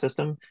JavaScript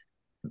ecosystem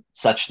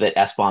such that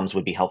SBOMs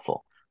would be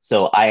helpful.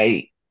 So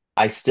I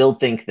still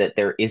think that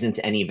there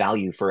isn't any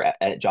value for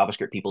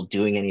JavaScript people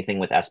doing anything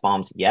with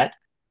SBOMs yet.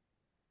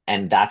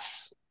 And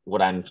that's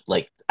what I'm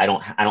like, I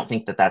don't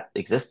think that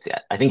exists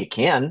yet. I think it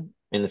can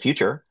in the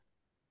future.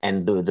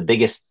 And the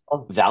biggest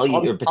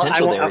value or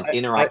potential there is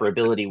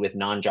interoperability with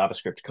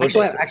non-JavaScript code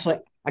bases.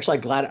 Actually,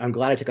 I'm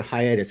glad I took a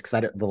hiatus,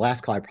 because the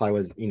last call I probably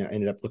was,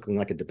 ended up looking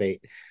like a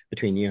debate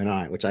between you and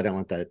I, which I don't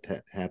want that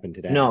to happen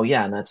today. No,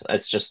 yeah, and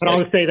it's just. But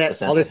I'll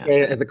just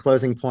say as a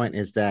closing point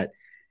is that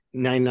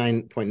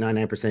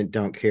 99.99%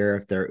 don't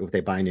care if they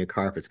buy a new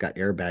car if it's got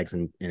airbags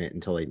in it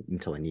until they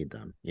need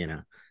them.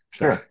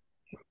 Sure.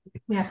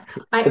 Yeah,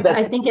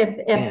 I think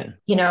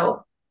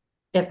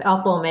if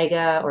Alpha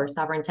Omega or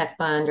Sovereign Tech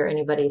Fund or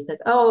anybody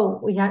says, oh,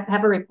 we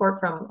have a report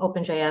from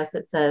OpenJS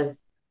that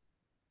says,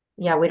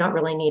 yeah, we don't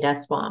really need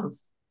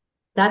SBOMs,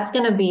 that's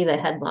going to be the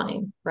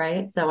headline,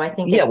 right? So I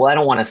think well, I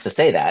don't want us to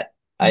say that.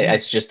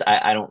 It's just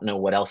I don't know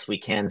what else we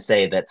can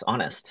say that's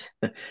honest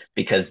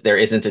because there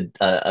isn't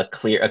a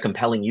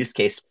compelling use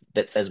case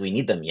that says we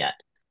need them yet.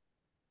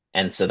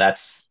 And so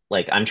that's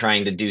like, I'm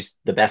trying to do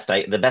the best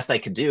I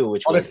could do,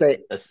 which I'll was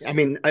just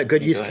say, a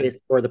good use case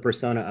for the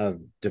persona of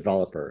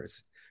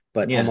developers.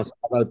 But almost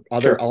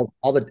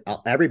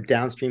every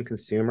downstream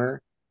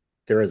consumer,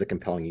 there is a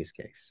compelling use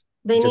case.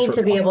 They need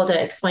to be able to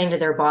explain to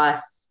their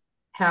boss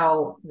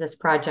how this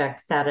project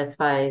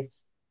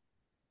satisfies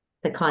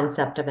the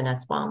concept of an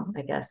SBOM,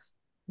 I guess.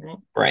 Right.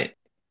 Right.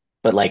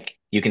 But like,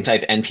 you can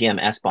type npm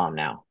SBOM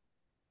now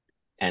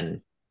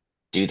and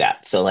do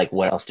that. So like,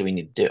 what else do we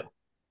need to do?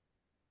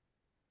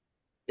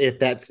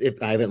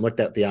 If I haven't looked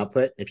at the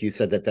output, if you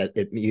said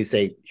you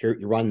say here,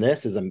 you run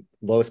this as the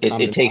lowest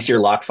common it takes your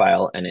lock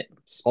file and it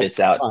spits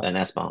out an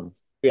SBOM.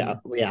 Yeah,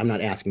 I'm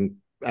not asking.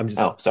 I'm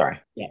just. Sorry.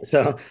 Yeah,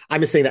 so I'm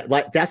just saying that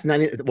that's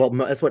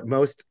that's what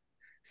most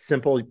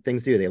simple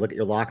things do. They look at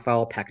your lock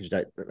file,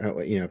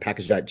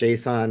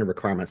 package.json,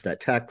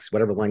 requirements.txt,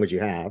 whatever language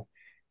you have.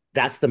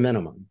 That's the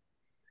minimum.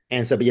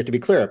 And so, but you have to be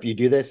clear. If you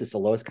do this, it's the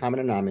lowest common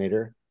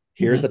denominator.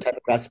 Here's the type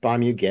of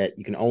SBOM you get.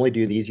 You can only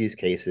do these use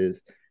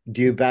cases.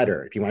 Do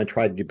better. If you want to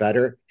try to do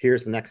better,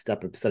 here's the next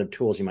step of set of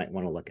tools you might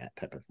want to look at,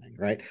 type of thing,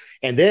 right?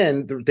 And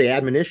then the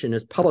admonition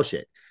is publish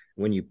it.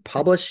 When you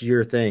publish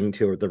your thing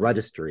to the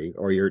registry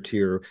or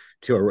to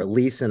a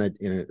release in a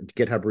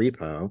GitHub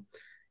repo,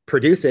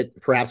 produce it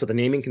perhaps with a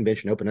naming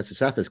convention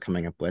OpenSSF is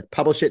coming up with.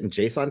 Publish it in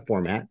JSON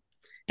format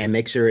and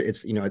make sure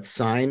it's it's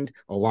signed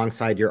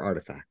alongside your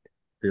artifact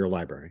or your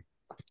library.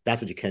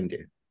 That's what you can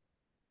do.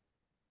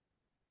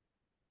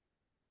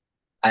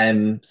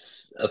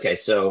 Okay,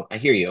 so I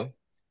hear you.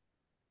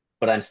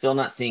 But I'm still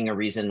not seeing a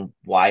reason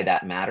why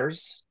that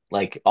matters.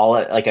 Like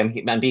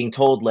I'm being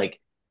told like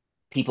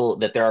people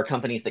that there are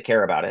companies that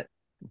care about it,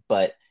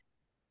 but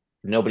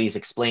nobody's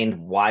explained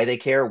why they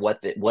care,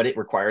 what it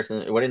requires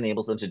them, what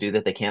enables them to do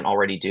that they can't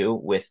already do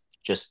with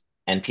just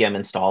npm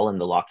install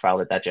and the lock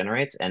file that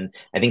generates. And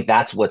I think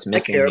that's what's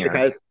missing here.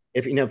 Because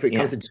if it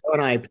comes to Joe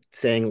and I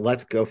saying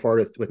let's go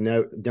forward with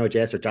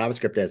Node.js or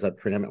JavaScript as a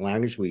predominant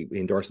language, we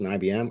endorse an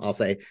IBM. I'll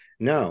say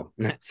no,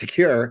 not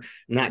secure,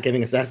 not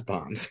giving us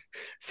SBOMs.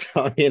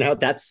 So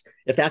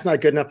if that's not a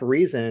good enough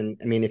reason,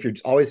 I mean, if you're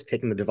always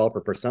taking the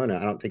developer persona,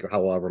 I don't think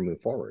how we'll ever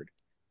move forward.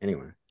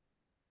 Anyway,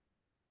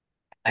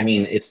 I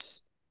mean,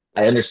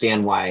 I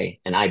understand why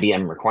an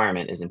IBM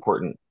requirement is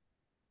important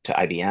to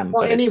IBM.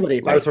 Well, anybody,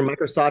 if I was for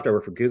Microsoft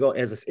or for Google,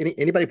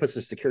 anybody puts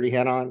their security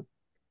hat on,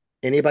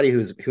 anybody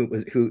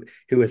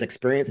who has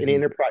experienced any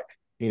enterprise,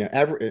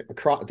 every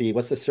across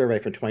what's the survey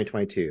from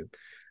 2022?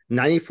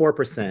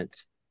 94%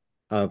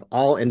 of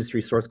all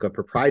industry source code,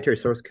 proprietary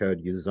source code,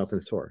 uses open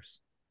source.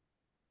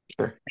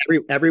 Sure.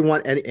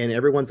 Everyone and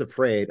everyone's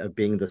afraid of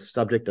being the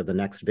subject of the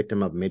next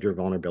victim of major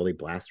vulnerability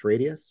blast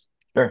radius.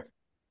 Sure.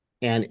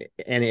 And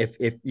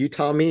if you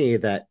tell me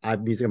that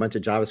I'm using a bunch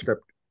of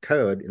JavaScript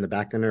code in the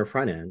back end or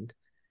front end,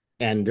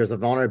 and there's a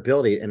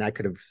vulnerability, and I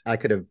could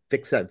have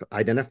fixed that,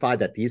 identified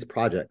that these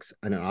projects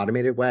in an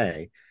automated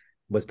way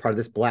was part of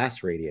this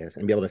blast radius,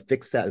 and be able to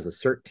fix that as a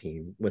CERT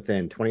team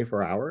within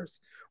 24 hours,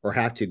 or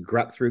have to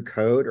grep through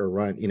code or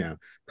run,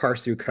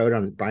 parse through code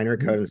on binary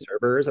code and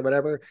servers or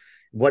whatever.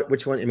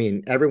 Which one? I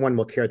mean, everyone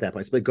will care at that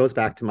point. But it goes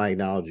back to my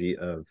analogy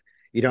of,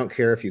 you don't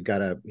care if you've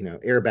got a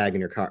airbag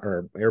in your car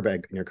or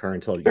airbag in your car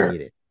until you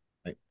need it.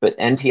 Right? But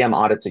NPM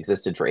audits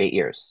existed for 8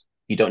 years.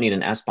 You don't need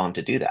an SBOM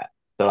to do that.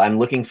 So I'm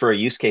looking for a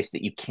use case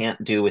that you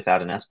can't do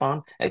without an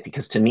SBOM,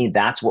 because to me,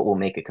 that's what will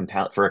make a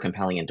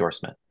compelling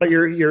endorsement. But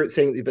you're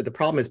saying, but the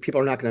problem is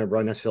people are not going to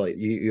run necessarily.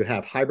 You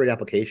have hybrid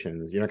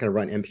applications. You're not going to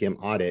run NPM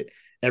audit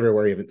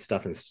everywhere you have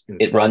stuff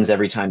installed. It runs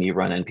every time you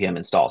run NPM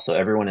install. So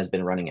everyone has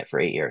been running it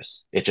for 8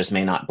 years. It just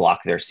may not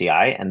block their CI.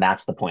 And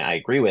that's the point I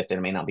agree with. It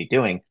may not be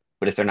doing,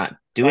 but if they're not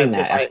doing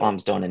that,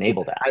 SBOMs don't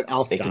enable that.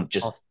 I'll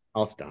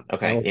stop.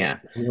 Okay. Yeah.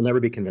 You'll never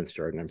be convinced,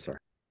 Jordan. I'm sorry.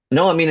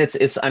 No, I mean,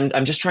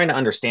 I'm just trying to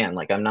understand.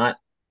 Like,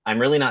 I'm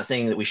really not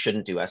saying that we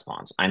shouldn't do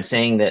SBOMs. I'm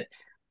saying that,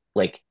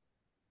 like,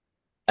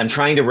 I'm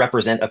trying to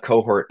represent a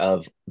cohort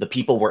of the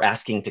people we're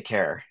asking to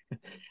care.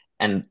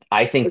 And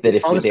I think that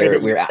if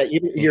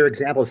your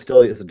example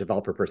still is a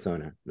developer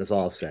persona. That's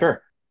all I'll say.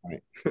 Sure.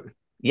 Right.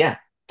 Yeah,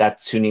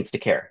 that's who needs to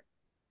care.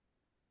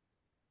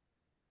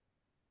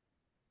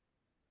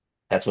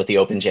 That's what the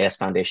OpenJS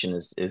Foundation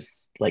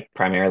is like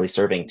primarily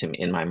serving to me,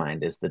 in my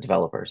mind, is the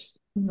developers.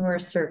 We're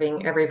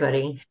serving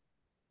everybody.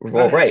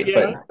 Well, right,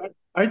 yeah, but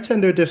I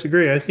tend to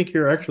disagree. I think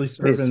you're actually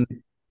serving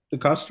the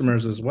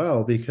customers as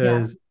well,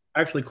 because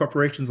actually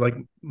corporations like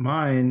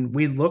mine,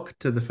 we look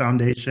to the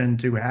foundation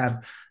to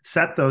have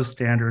set those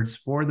standards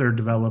for their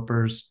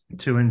developers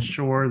to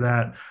ensure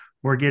that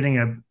we're getting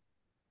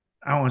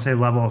I don't want to say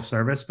level of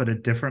service, but a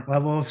different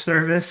level of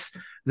service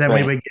than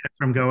we would get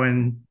from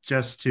going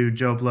just to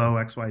Joe Blow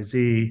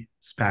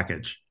XYZ's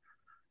package.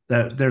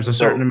 That there's a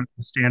certain amount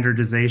of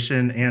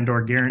standardization and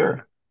or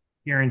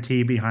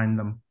guarantee behind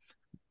them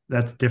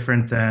that's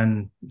different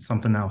than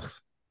something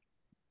else.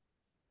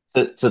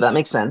 So that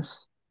makes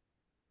sense.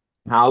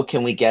 How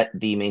can we get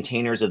the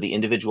maintainers of the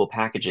individual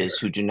packages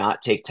who do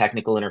not take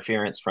technical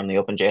interference from the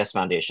OpenJS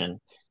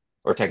Foundation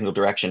or technical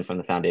direction from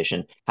the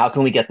foundation, how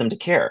can we get them to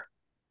care?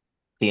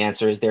 The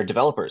answer is they're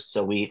developers.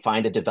 So we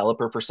find a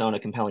developer persona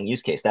compelling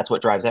use case. That's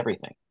what drives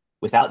everything.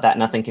 Without that,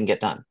 nothing can get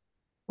done.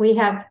 We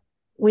have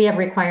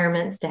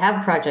requirements to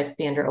have projects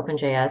be under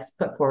OpenJS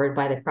put forward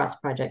by the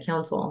Cross-Project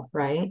Council,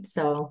 right?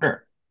 So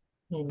sure.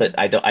 But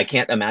I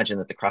can't imagine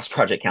that the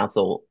Cross-Project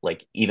Council,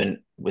 like,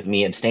 even with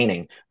me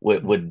abstaining,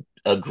 would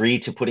agree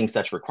to putting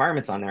such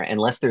requirements on there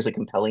unless there's a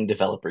compelling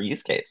developer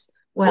use case.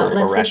 Well,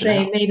 let's just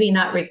say maybe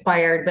not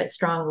required, but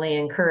strongly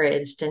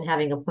encouraged, and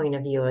having a point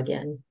of view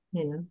again,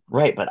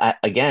 Right, but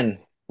again,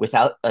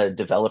 without a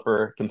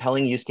developer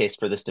compelling use case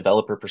for this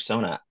developer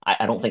persona,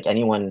 I don't think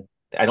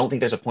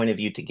there's a point of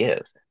view to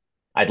give.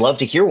 I'd love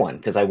to hear one,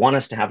 because I want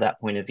us to have that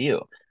point of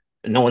view.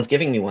 No one's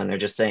giving me one. They're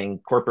just saying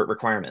corporate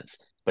requirements.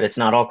 But it's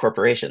not all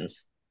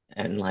corporations.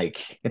 And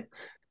like,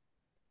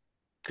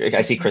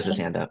 I see Chris's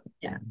hand up.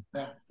 Yeah.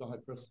 Go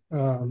ahead, Chris.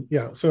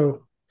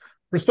 So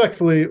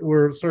respectfully,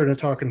 we're starting to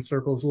talk in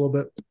circles a little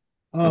bit.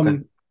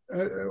 Okay.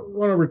 I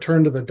want to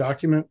return to the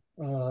document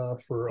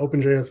for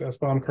OpenJS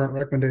SBOM current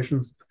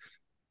recommendations.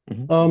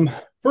 Mm-hmm.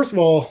 First of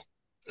all,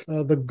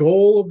 the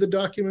goal of the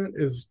document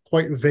is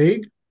quite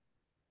vague.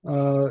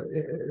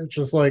 It's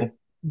just like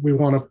we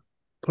want to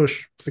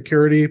push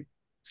security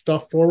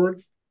stuff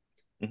forward.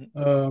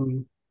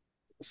 Mm-hmm.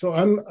 So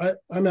I'm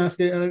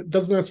asking, and it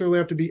doesn't necessarily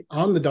have to be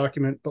on the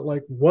document, but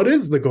like, what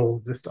is the goal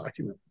of this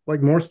document?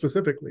 Like, more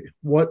specifically,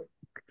 what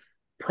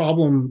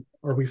problem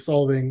are we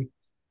solving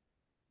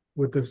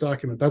with this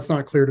document? That's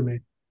not clear to me.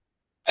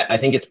 I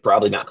think it's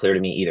probably not clear to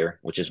me either,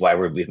 which is why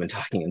we've been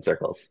talking in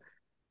circles.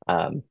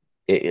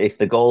 If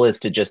the goal is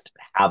to just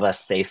have us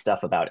say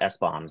stuff about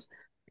SBOMs,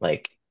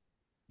 like,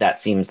 that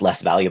seems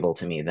less valuable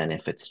to me than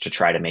if it's to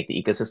try to make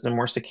the ecosystem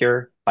more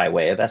secure by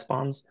way of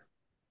SBOMs.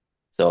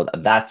 So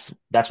that's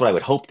what I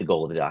would hope the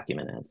goal of the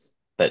document is,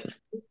 but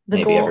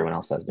maybe everyone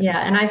else says it. Yeah,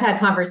 and I've had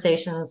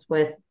conversations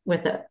with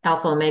the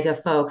Alpha Omega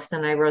folks,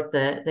 and I wrote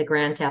the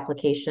grant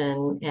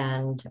application,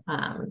 and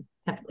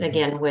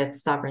again with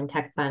Sovereign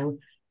Tech Fund.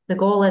 The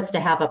goal is to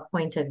have a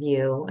point of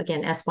view.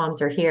 Again, SBOMs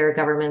are here,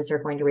 governments are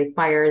going to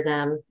require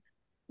them.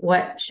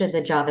 What should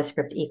the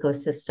JavaScript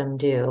ecosystem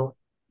do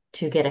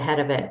to get ahead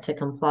of it, to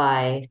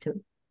comply,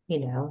 to,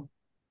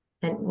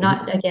 and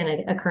not,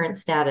 again, a current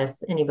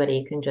status,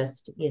 anybody can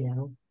just,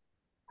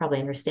 probably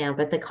understand,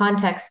 but the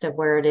context of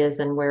where it is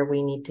and where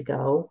we need to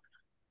go,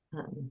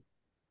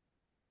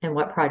 and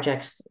what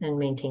projects and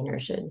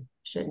maintainers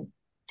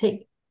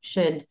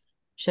should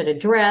should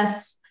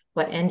address,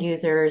 what end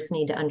users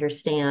need to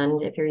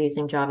understand if you're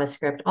using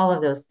JavaScript, all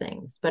of those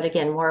things. But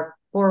again, more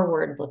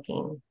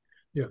forward-looking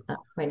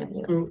point of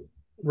view. So,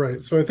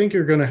 right. So I think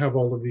you're going to have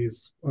all of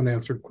these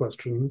unanswered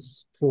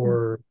questions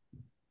for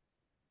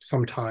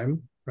some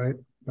time, right?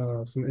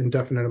 Some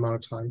indefinite amount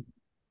of time.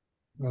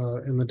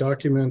 And the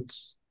document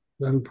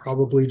then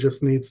probably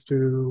just needs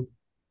to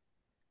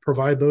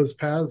provide those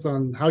paths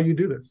on how you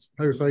do this.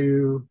 Here's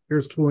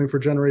tooling for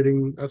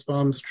generating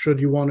SBOMs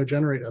should you want to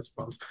generate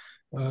SBOMs.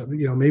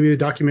 Maybe the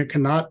document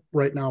cannot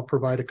right now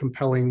provide a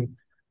compelling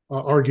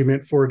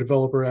argument for a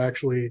developer to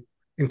actually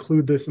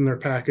include this in their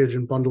package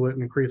and bundle it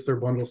and increase their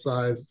bundle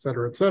size, et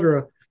cetera, et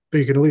cetera. But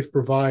you can at least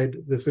provide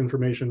this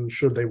information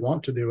should they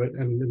want to do it.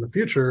 And in the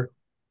future,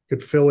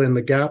 could fill in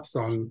the gaps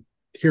on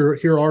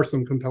here are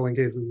some compelling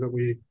cases that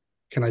we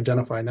can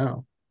identify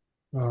now.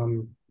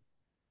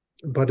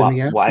 But in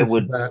the absence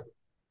of that,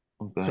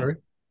 sorry,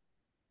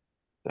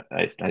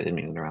 I didn't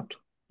mean to interrupt.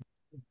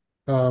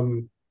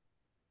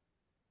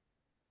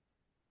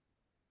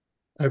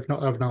 I've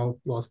now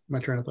lost my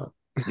train of thought.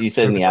 You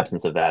said in the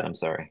absence of that. I'm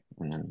sorry.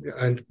 And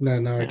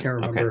then, I can't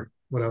remember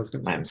what I was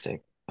going to say. My mistake.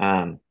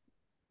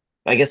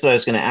 I guess what I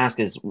was going to ask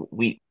is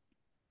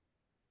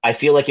I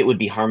feel like it would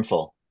be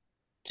harmful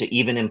to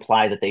even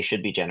imply that they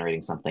should be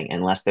generating something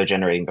unless they're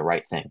generating the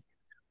right thing.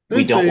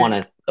 We don't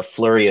want a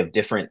flurry of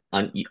different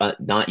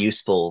not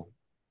useful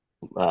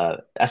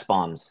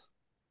SBOMs,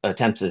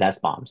 attempts at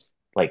SBOMs,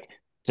 like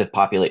to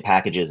populate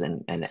packages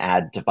and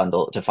add to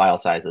bundle to file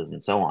sizes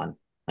and so on.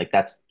 Like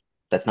that's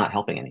not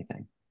helping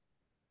anything.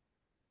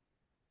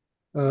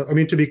 I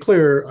mean, to be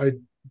clear, I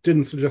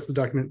didn't suggest the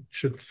document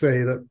should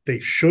say that they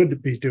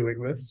should be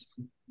doing this.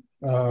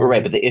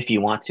 Right, but if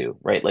you want to,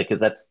 right? Like,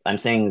 because I'm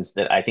saying is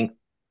that I think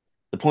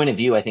the point of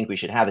view I think we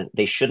should have is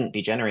they shouldn't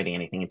be generating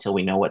anything until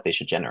we know what they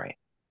should generate.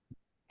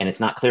 And it's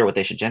not clear what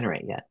they should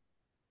generate yet,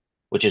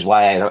 which is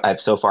why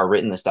I've so far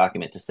written this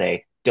document to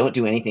say, don't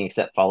do anything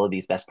except follow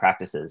these best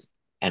practices.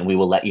 And we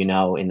will let you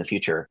know in the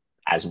future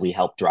as we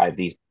help drive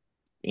these,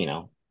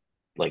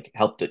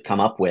 help to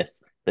come up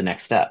with the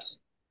next steps.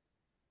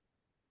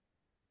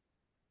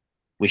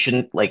 We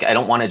shouldn't, I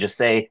don't want to just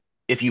say,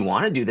 if you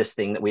want to do this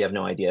thing that we have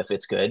no idea if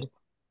it's good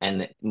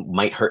and it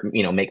might hurt,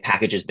 make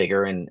packages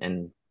bigger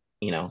and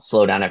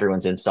slow down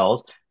everyone's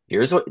installs.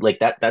 Here's what,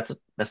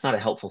 that's not a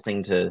helpful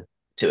thing to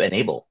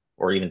enable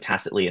or even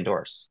tacitly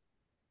endorse.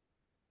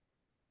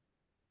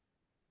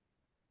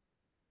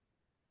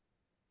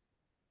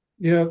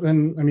 Yeah,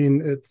 then I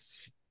mean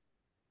it's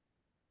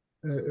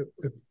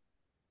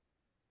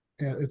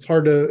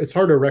hard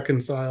to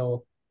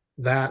reconcile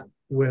that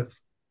with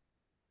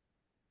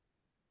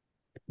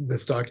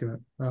this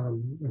document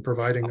and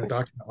providing a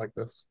document like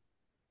this.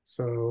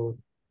 So,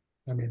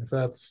 I mean, if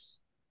that's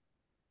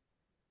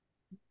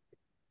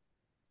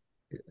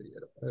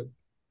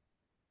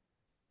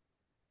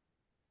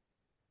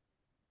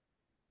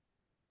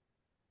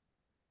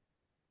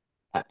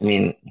I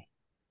mean,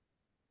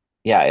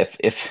 yeah,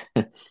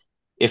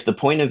 if the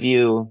point of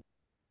view,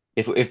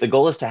 if the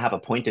goal is to have a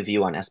point of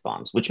view on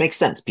SBOMs, which makes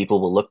sense, people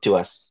will look to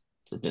us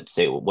to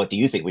say, well, what do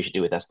you think we should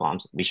do with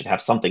SBOMs? We should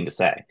have something to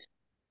say.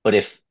 But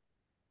if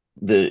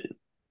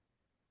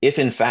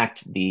in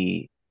fact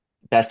the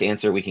best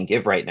answer we can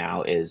give right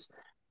now is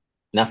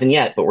nothing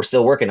yet, but we're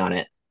still working on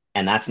it,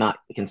 and that's not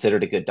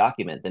considered a good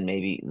document, then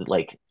maybe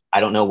I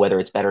don't know whether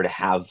it's better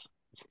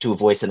to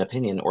voice an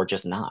opinion or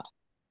just not.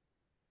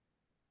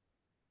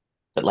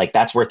 But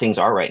that's where things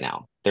are right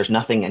now. There's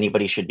nothing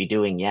anybody should be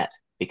doing yet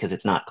because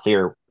it's not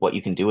clear what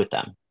you can do with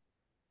them.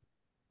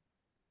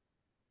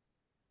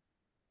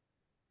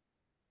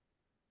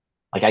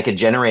 I could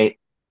generate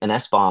an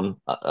SBOM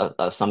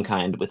of some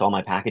kind with all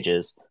my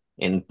packages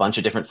in a bunch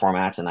of different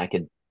formats, and I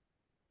could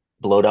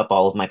load up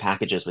all of my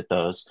packages with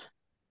those,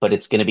 but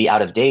it's going to be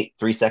out of date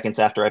 3 seconds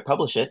after I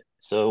publish it.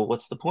 So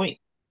what's the point?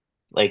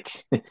 Why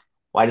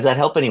does that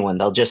help anyone?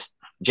 They'll just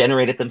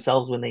generate it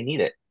themselves when they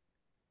need it.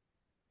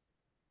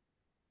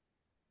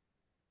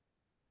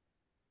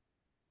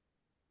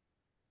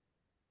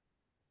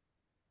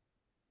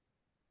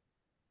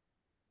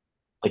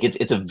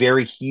 It's a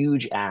very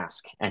huge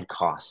ask and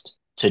cost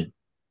to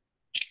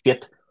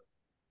ship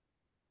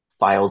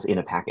files in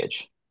a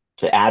package.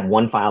 To add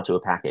one file to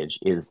a package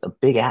is a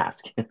big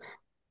ask.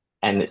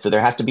 And so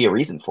there has to be a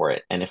reason for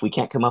it. And if we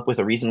can't come up with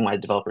a reason why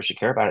developers should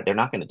care about it, they're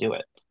not going to do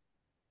it.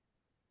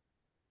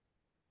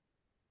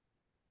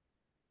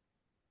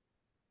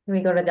 Can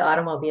we go to the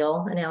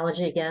automobile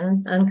analogy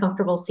again?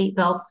 Uncomfortable seat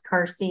belts,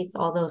 car seats,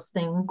 all those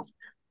things.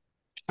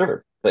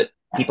 Sure, but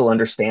people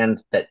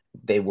understand that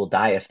they will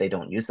die if they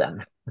don't use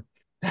them.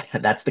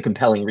 That's the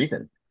compelling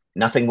reason.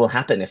 Nothing will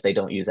happen if they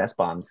don't use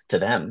SBOMs to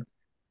them.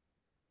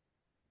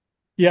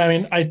 Yeah, I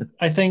mean,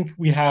 I think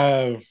we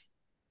have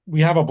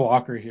a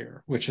blocker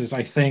here, which is,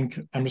 I think,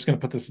 I'm just going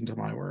to put this into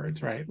my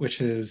words, right?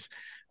 Which is,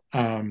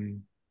 I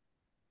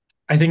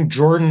think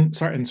Jordan,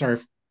 sorry,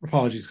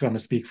 apologies because I'm going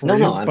to speak for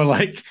you,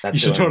 but you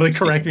should totally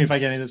correct me if I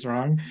get any of this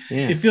wrong.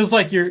 Yeah. It feels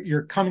like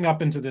you're coming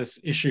up into this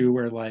issue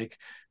where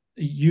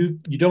you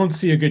don't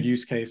see a good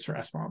use case for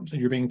SBOMs,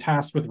 and you're being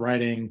tasked with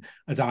writing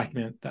a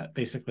document that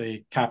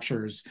basically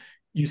captures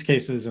use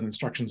cases and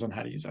instructions on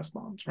how to use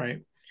SBOMs,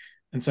 right?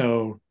 And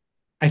so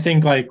I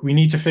think like we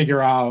need to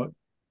figure out,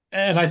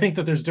 and I think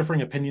that there's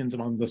differing opinions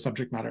among the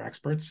subject matter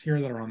experts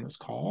here that are on this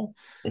call.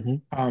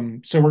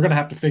 So we're going to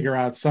have to figure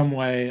out some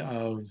way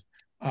of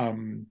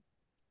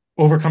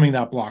overcoming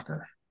that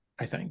blocker,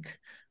 I think.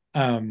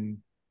 Yeah,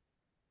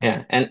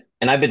 and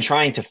I've been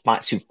trying to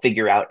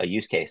figure out a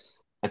use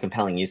case, a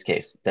compelling use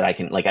case that I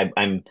can like.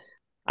 I'm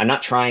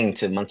not trying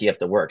to monkey up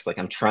the works. Like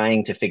I'm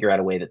trying to figure out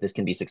a way that this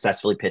can be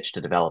successfully pitched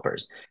to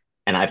developers,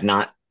 and I've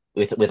not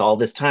with all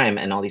this time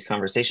and all these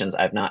conversations,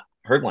 I've not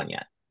heard one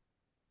yet.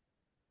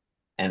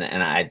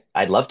 And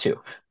I'd love to.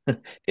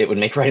 It would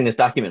make writing this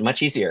document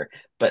much easier.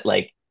 But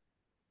like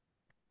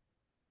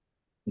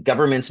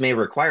governments may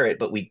require it,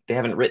 but they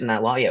haven't written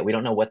that law yet. We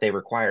don't know what they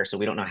require, so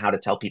we don't know how to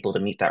tell people to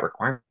meet that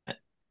requirement.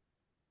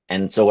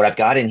 And so what I've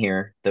got in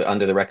here,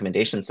 under the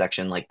recommendation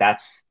section, like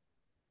that's,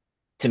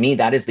 to me,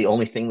 that is the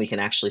only thing we can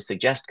actually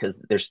suggest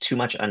because there's too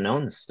much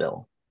unknowns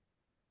still.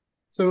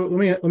 So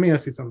let me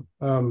ask you something.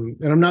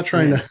 And I'm not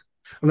trying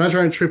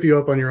to trip you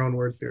up on your own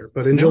words here,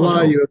 but in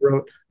July you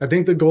wrote, I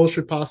think the goal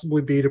should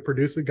possibly be to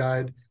produce a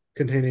guide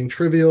containing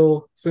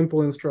trivial,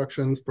 simple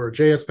instructions for a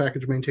JS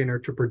package maintainer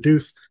to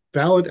produce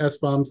valid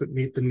SBOMs that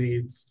meet the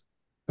needs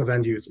of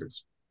end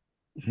users.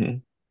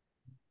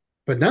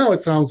 But now it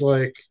sounds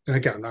like, and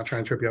again, I'm not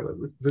trying to trip you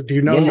up. Do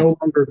you no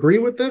longer agree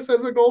with this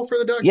as a goal for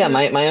the document? Yeah,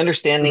 my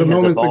understanding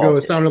has moments evolved. ago,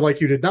 it sounded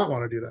like you did not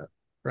want to do that,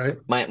 right?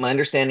 My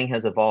understanding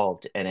has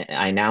evolved, and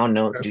I now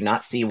do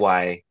not see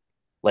why.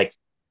 Like,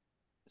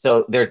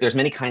 so there's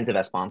many kinds of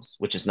SBOMs,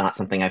 which is not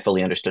something I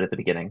fully understood at the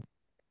beginning.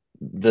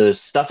 The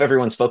stuff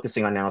everyone's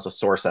focusing on now is a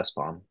source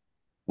SBOM,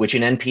 which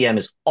in NPM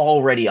is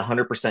already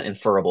 100%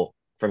 inferable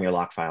from your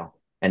lock file,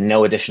 and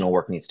no additional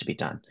work needs to be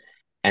done.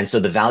 And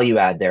so the value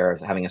add there of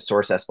having a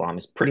source SBOM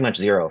is pretty much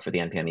zero for the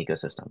NPM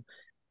ecosystem.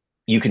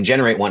 You can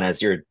generate one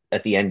as an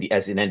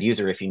end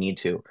user if you need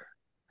to,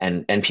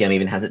 and NPM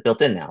even has it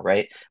built in now,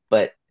 right?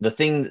 But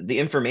the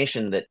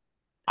information that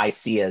I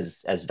see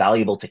as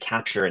valuable to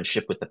capture and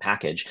ship with the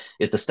package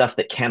is the stuff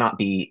that cannot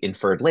be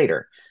inferred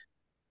later.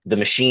 The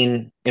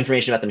machine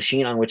information about the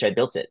machine on which I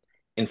built it,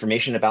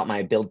 information about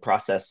my build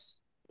process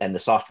and the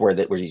software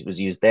that was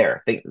used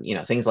there,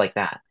 things like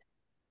that.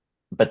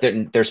 But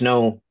there's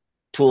no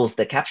tools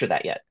that capture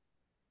that yet.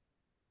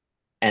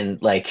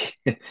 And like,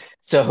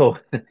 so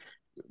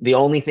the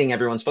only thing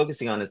everyone's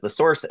focusing on is the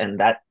source, and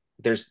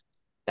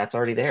that's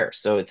already there.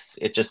 So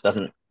it just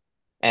doesn't,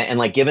 and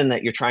like, given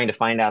that you're trying to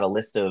find out a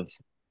list of,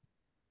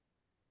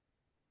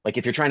 like,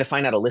 if you're trying to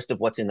find out a list of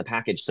what's in the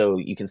package so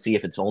you can see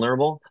if it's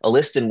vulnerable, a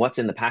list in what's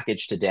in the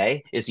package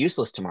today is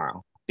useless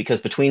tomorrow,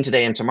 because between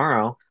today and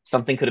tomorrow,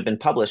 something could have been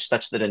published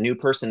such that a new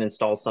person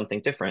installs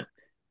something different.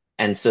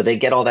 And so they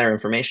get all their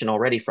information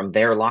already from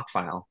their lock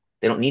file.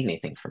 They don't need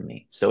anything from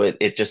me. So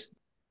I just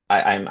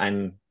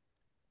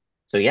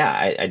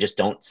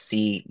don't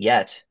see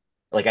yet.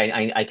 Like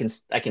I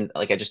can,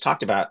 like I just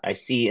talked about, I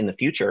see in the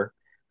future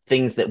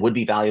things that would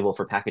be valuable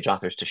for package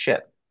authors to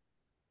ship,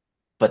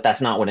 but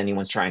that's not what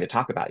anyone's trying to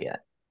talk about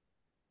yet.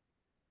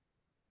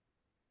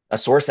 A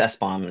source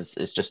SBOM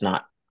is just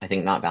not, I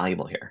think, not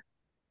valuable here.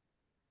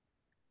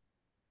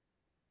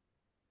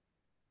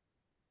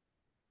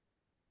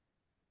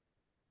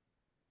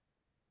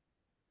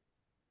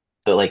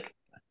 So like,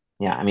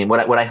 yeah, I mean,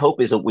 what I hope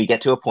is that we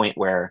get to a point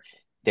where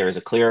there is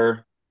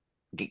there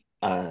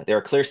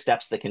are clear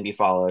steps that can be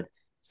followed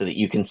so that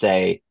you can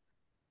say,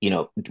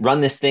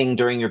 run this thing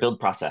during your build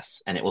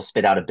process and it will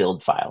spit out a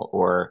build file,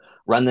 or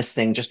run this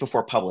thing just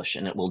before publish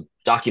and it will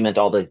document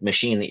all the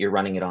machine that you're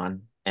running it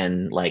on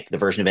and like the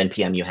version of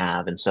NPM you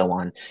have and so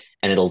on.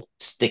 And it'll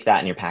stick that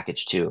in your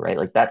package too, right?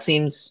 Like that's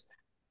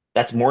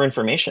more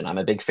information. I'm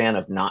a big fan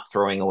of not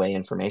throwing away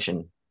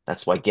information.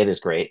 That's why Git is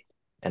great.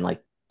 And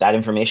like that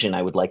information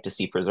I would like to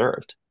see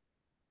preserved.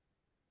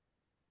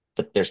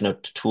 But there's no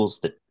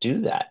tools that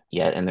do that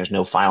yet, and there's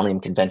no file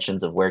name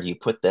conventions of where do you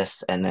put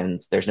this, and then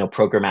there's no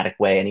programmatic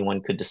way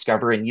anyone could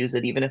discover and use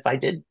it even if I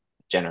did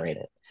generate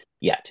it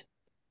yet.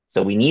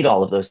 So we need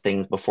all of those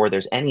things before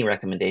there's any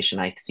recommendation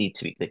I see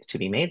to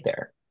be made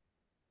there.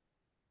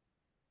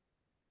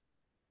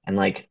 And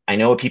like, I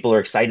know people are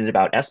excited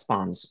about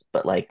SBOMs,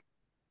 but like,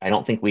 I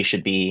don't think we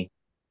should be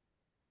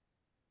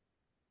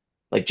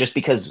like, just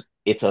because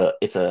it's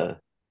a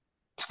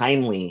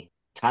timely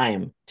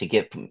time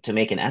to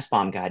make an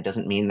SBOM guide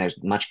doesn't mean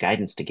there's much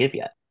guidance to give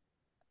yet.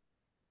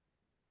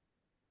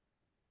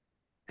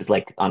 Because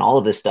like on all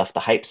of this stuff, the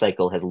hype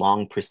cycle has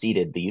long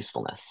preceded the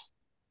usefulness.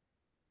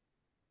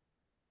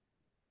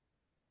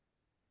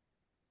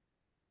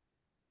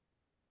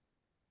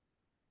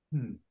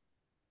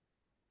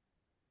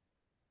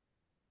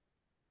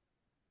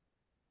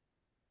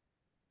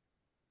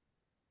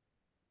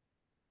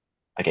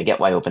 Like I get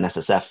why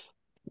OpenSSF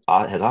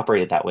has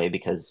operated that way,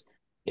 because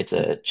it's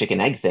a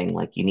chicken egg thing.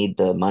 Like you need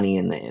the money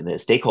and the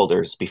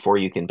stakeholders before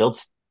you can build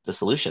the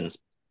solutions.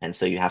 And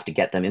so you have to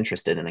get them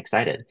interested and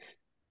excited.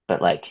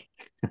 But like,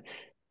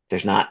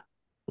 there's not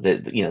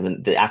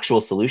the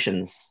actual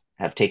solutions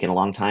have taken a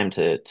long time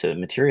to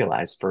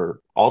materialize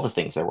for all the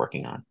things they're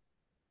working on,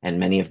 and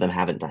many of them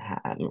haven't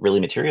really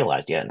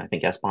materialized yet. And I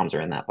think SBOMs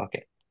are in that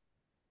bucket.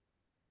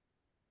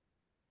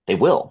 They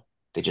will.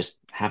 They just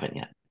haven't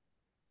yet.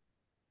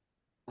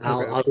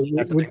 I'll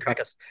crack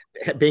us.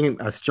 Being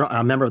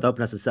a member of the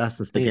OpenSSF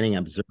since the beginning,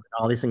 observing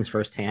all these things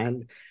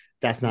firsthand,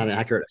 that's not an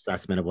accurate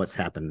assessment of what's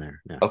happened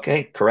there. Yeah.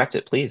 Okay, correct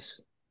it,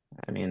 please.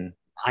 I mean,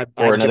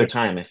 or another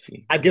time if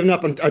you... I've given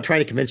up on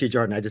trying to convince you,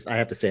 Jordan. I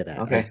have to say that.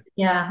 Okay.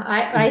 Yeah,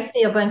 I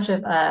see a bunch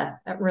of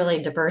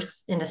really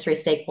diverse industry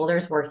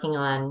stakeholders working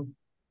on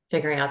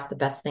figuring out the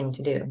best thing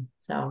to do.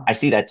 So I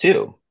see that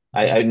too.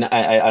 I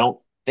don't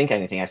think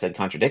anything I said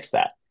contradicts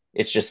that.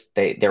 It's just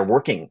they're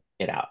working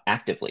it out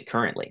actively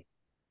currently.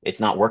 It's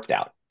not worked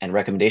out, and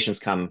recommendations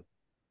come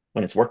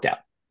when it's worked out.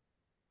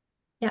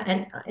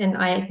 Yeah, and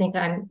I think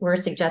we're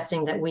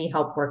suggesting that we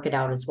help work it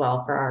out as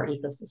well for our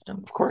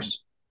ecosystem. Of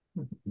course.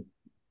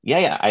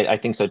 Yeah, I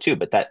think so too.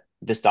 But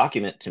this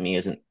document to me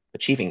isn't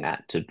achieving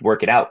that. To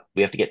work it out,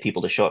 we have to get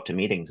people to show up to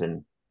meetings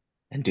and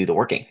do the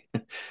working,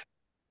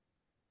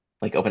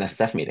 like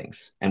OpenSSF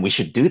meetings, and we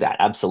should do that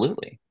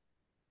absolutely.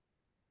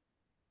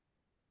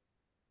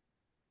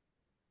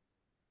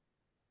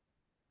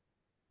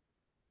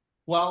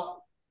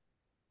 Well,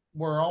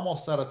 we're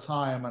almost out of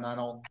time, and I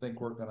don't think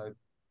we're going to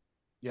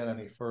get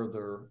any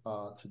further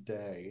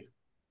today.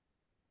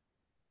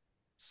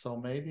 So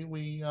maybe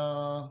we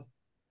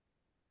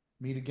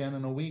meet again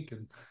in a week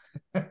and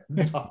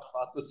talk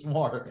about this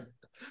more.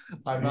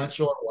 I'm not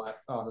sure what,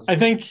 honestly. I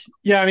think,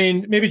 yeah, I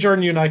mean, maybe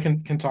Jordan, you and I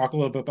can talk a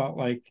little bit about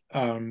like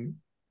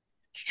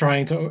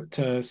trying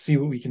to see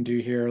what we can do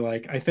here.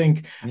 Like, I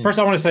think first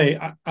I want to say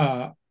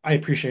I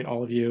appreciate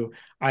all of you.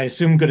 I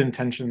assume good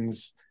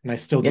intentions, and I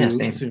still do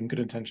assume good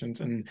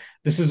intentions. And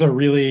this is a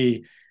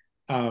really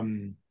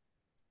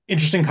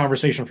interesting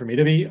conversation for me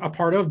to be a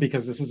part of,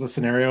 because this is a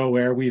scenario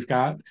where we've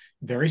got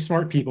very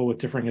smart people with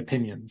differing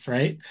opinions,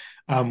 right?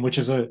 Which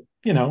is a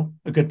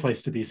good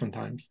place to be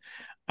sometimes.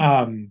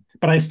 But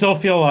I still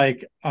feel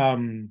like I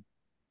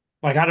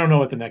don't know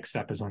what the next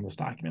step is on this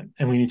document,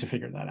 and we need to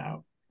figure that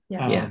out.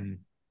 Yeah.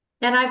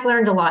 And I've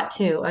learned a lot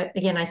too.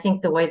 Again, I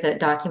think the way the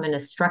document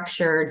is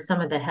structured,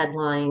 some of the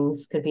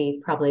headlines could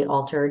be probably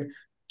altered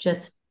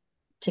just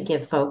to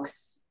give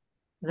folks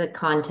the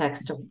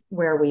context of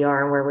where we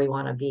are and where we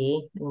want to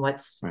be and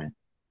what's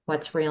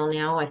real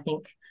now. I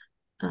think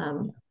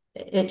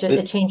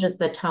it changes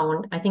the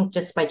tone. I think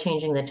just by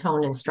changing the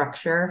tone and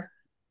structure,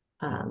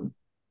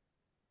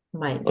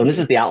 Well, this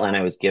is the outline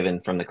I was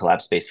given from the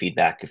Collab space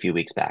feedback a few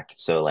weeks back.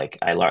 So like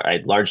I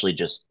largely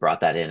just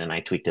brought that in and I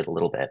tweaked it a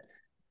little bit.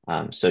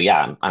 So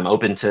yeah, I'm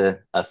open to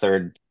a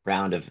third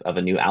round of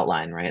a new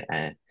outline, right?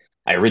 I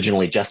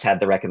originally just had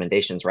the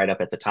recommendations right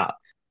up at the top,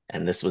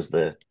 and this was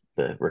the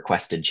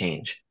requested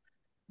change.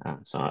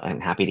 So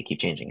I'm happy to keep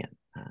changing it.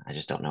 I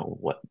just don't know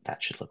what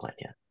that should look like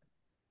yet.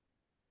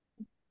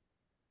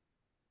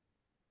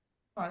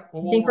 All right.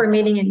 Well, I think we're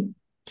meeting in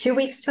 2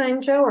 weeks'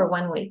 time, Joe, or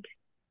 1 week?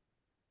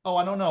 Oh,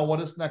 I don't know. What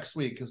is next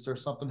week? Is there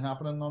something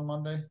happening on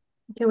Monday?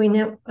 Do we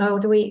know?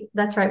 Oh,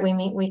 that's right. We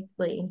meet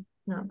weekly,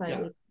 not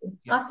bi-weekly.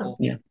 Yeah. Awesome.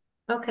 Yeah.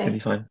 Okay. Should be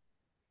fine.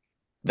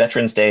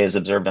 Veterans Day is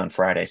observed on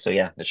Friday, so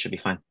yeah, that should be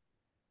fine.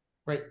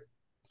 Great.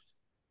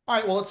 All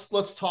right. Well,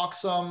 let's talk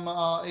some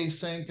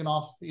async and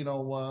off,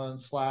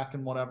 Slack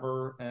and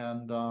whatever,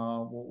 and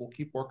we'll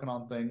keep working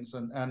on things.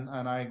 And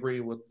I agree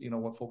with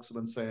what folks have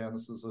been saying.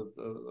 This is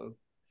a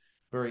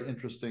very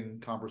interesting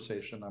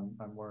conversation.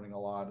 I'm learning a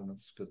lot, and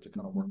it's good to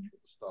kind of work through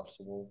the stuff.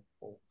 So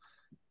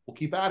we'll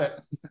keep at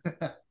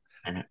it.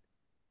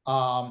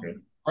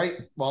 Great.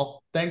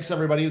 Well, thanks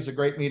everybody. It was a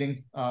great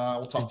meeting.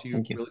 We'll talk to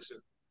you really soon.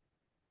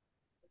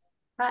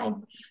 Bye.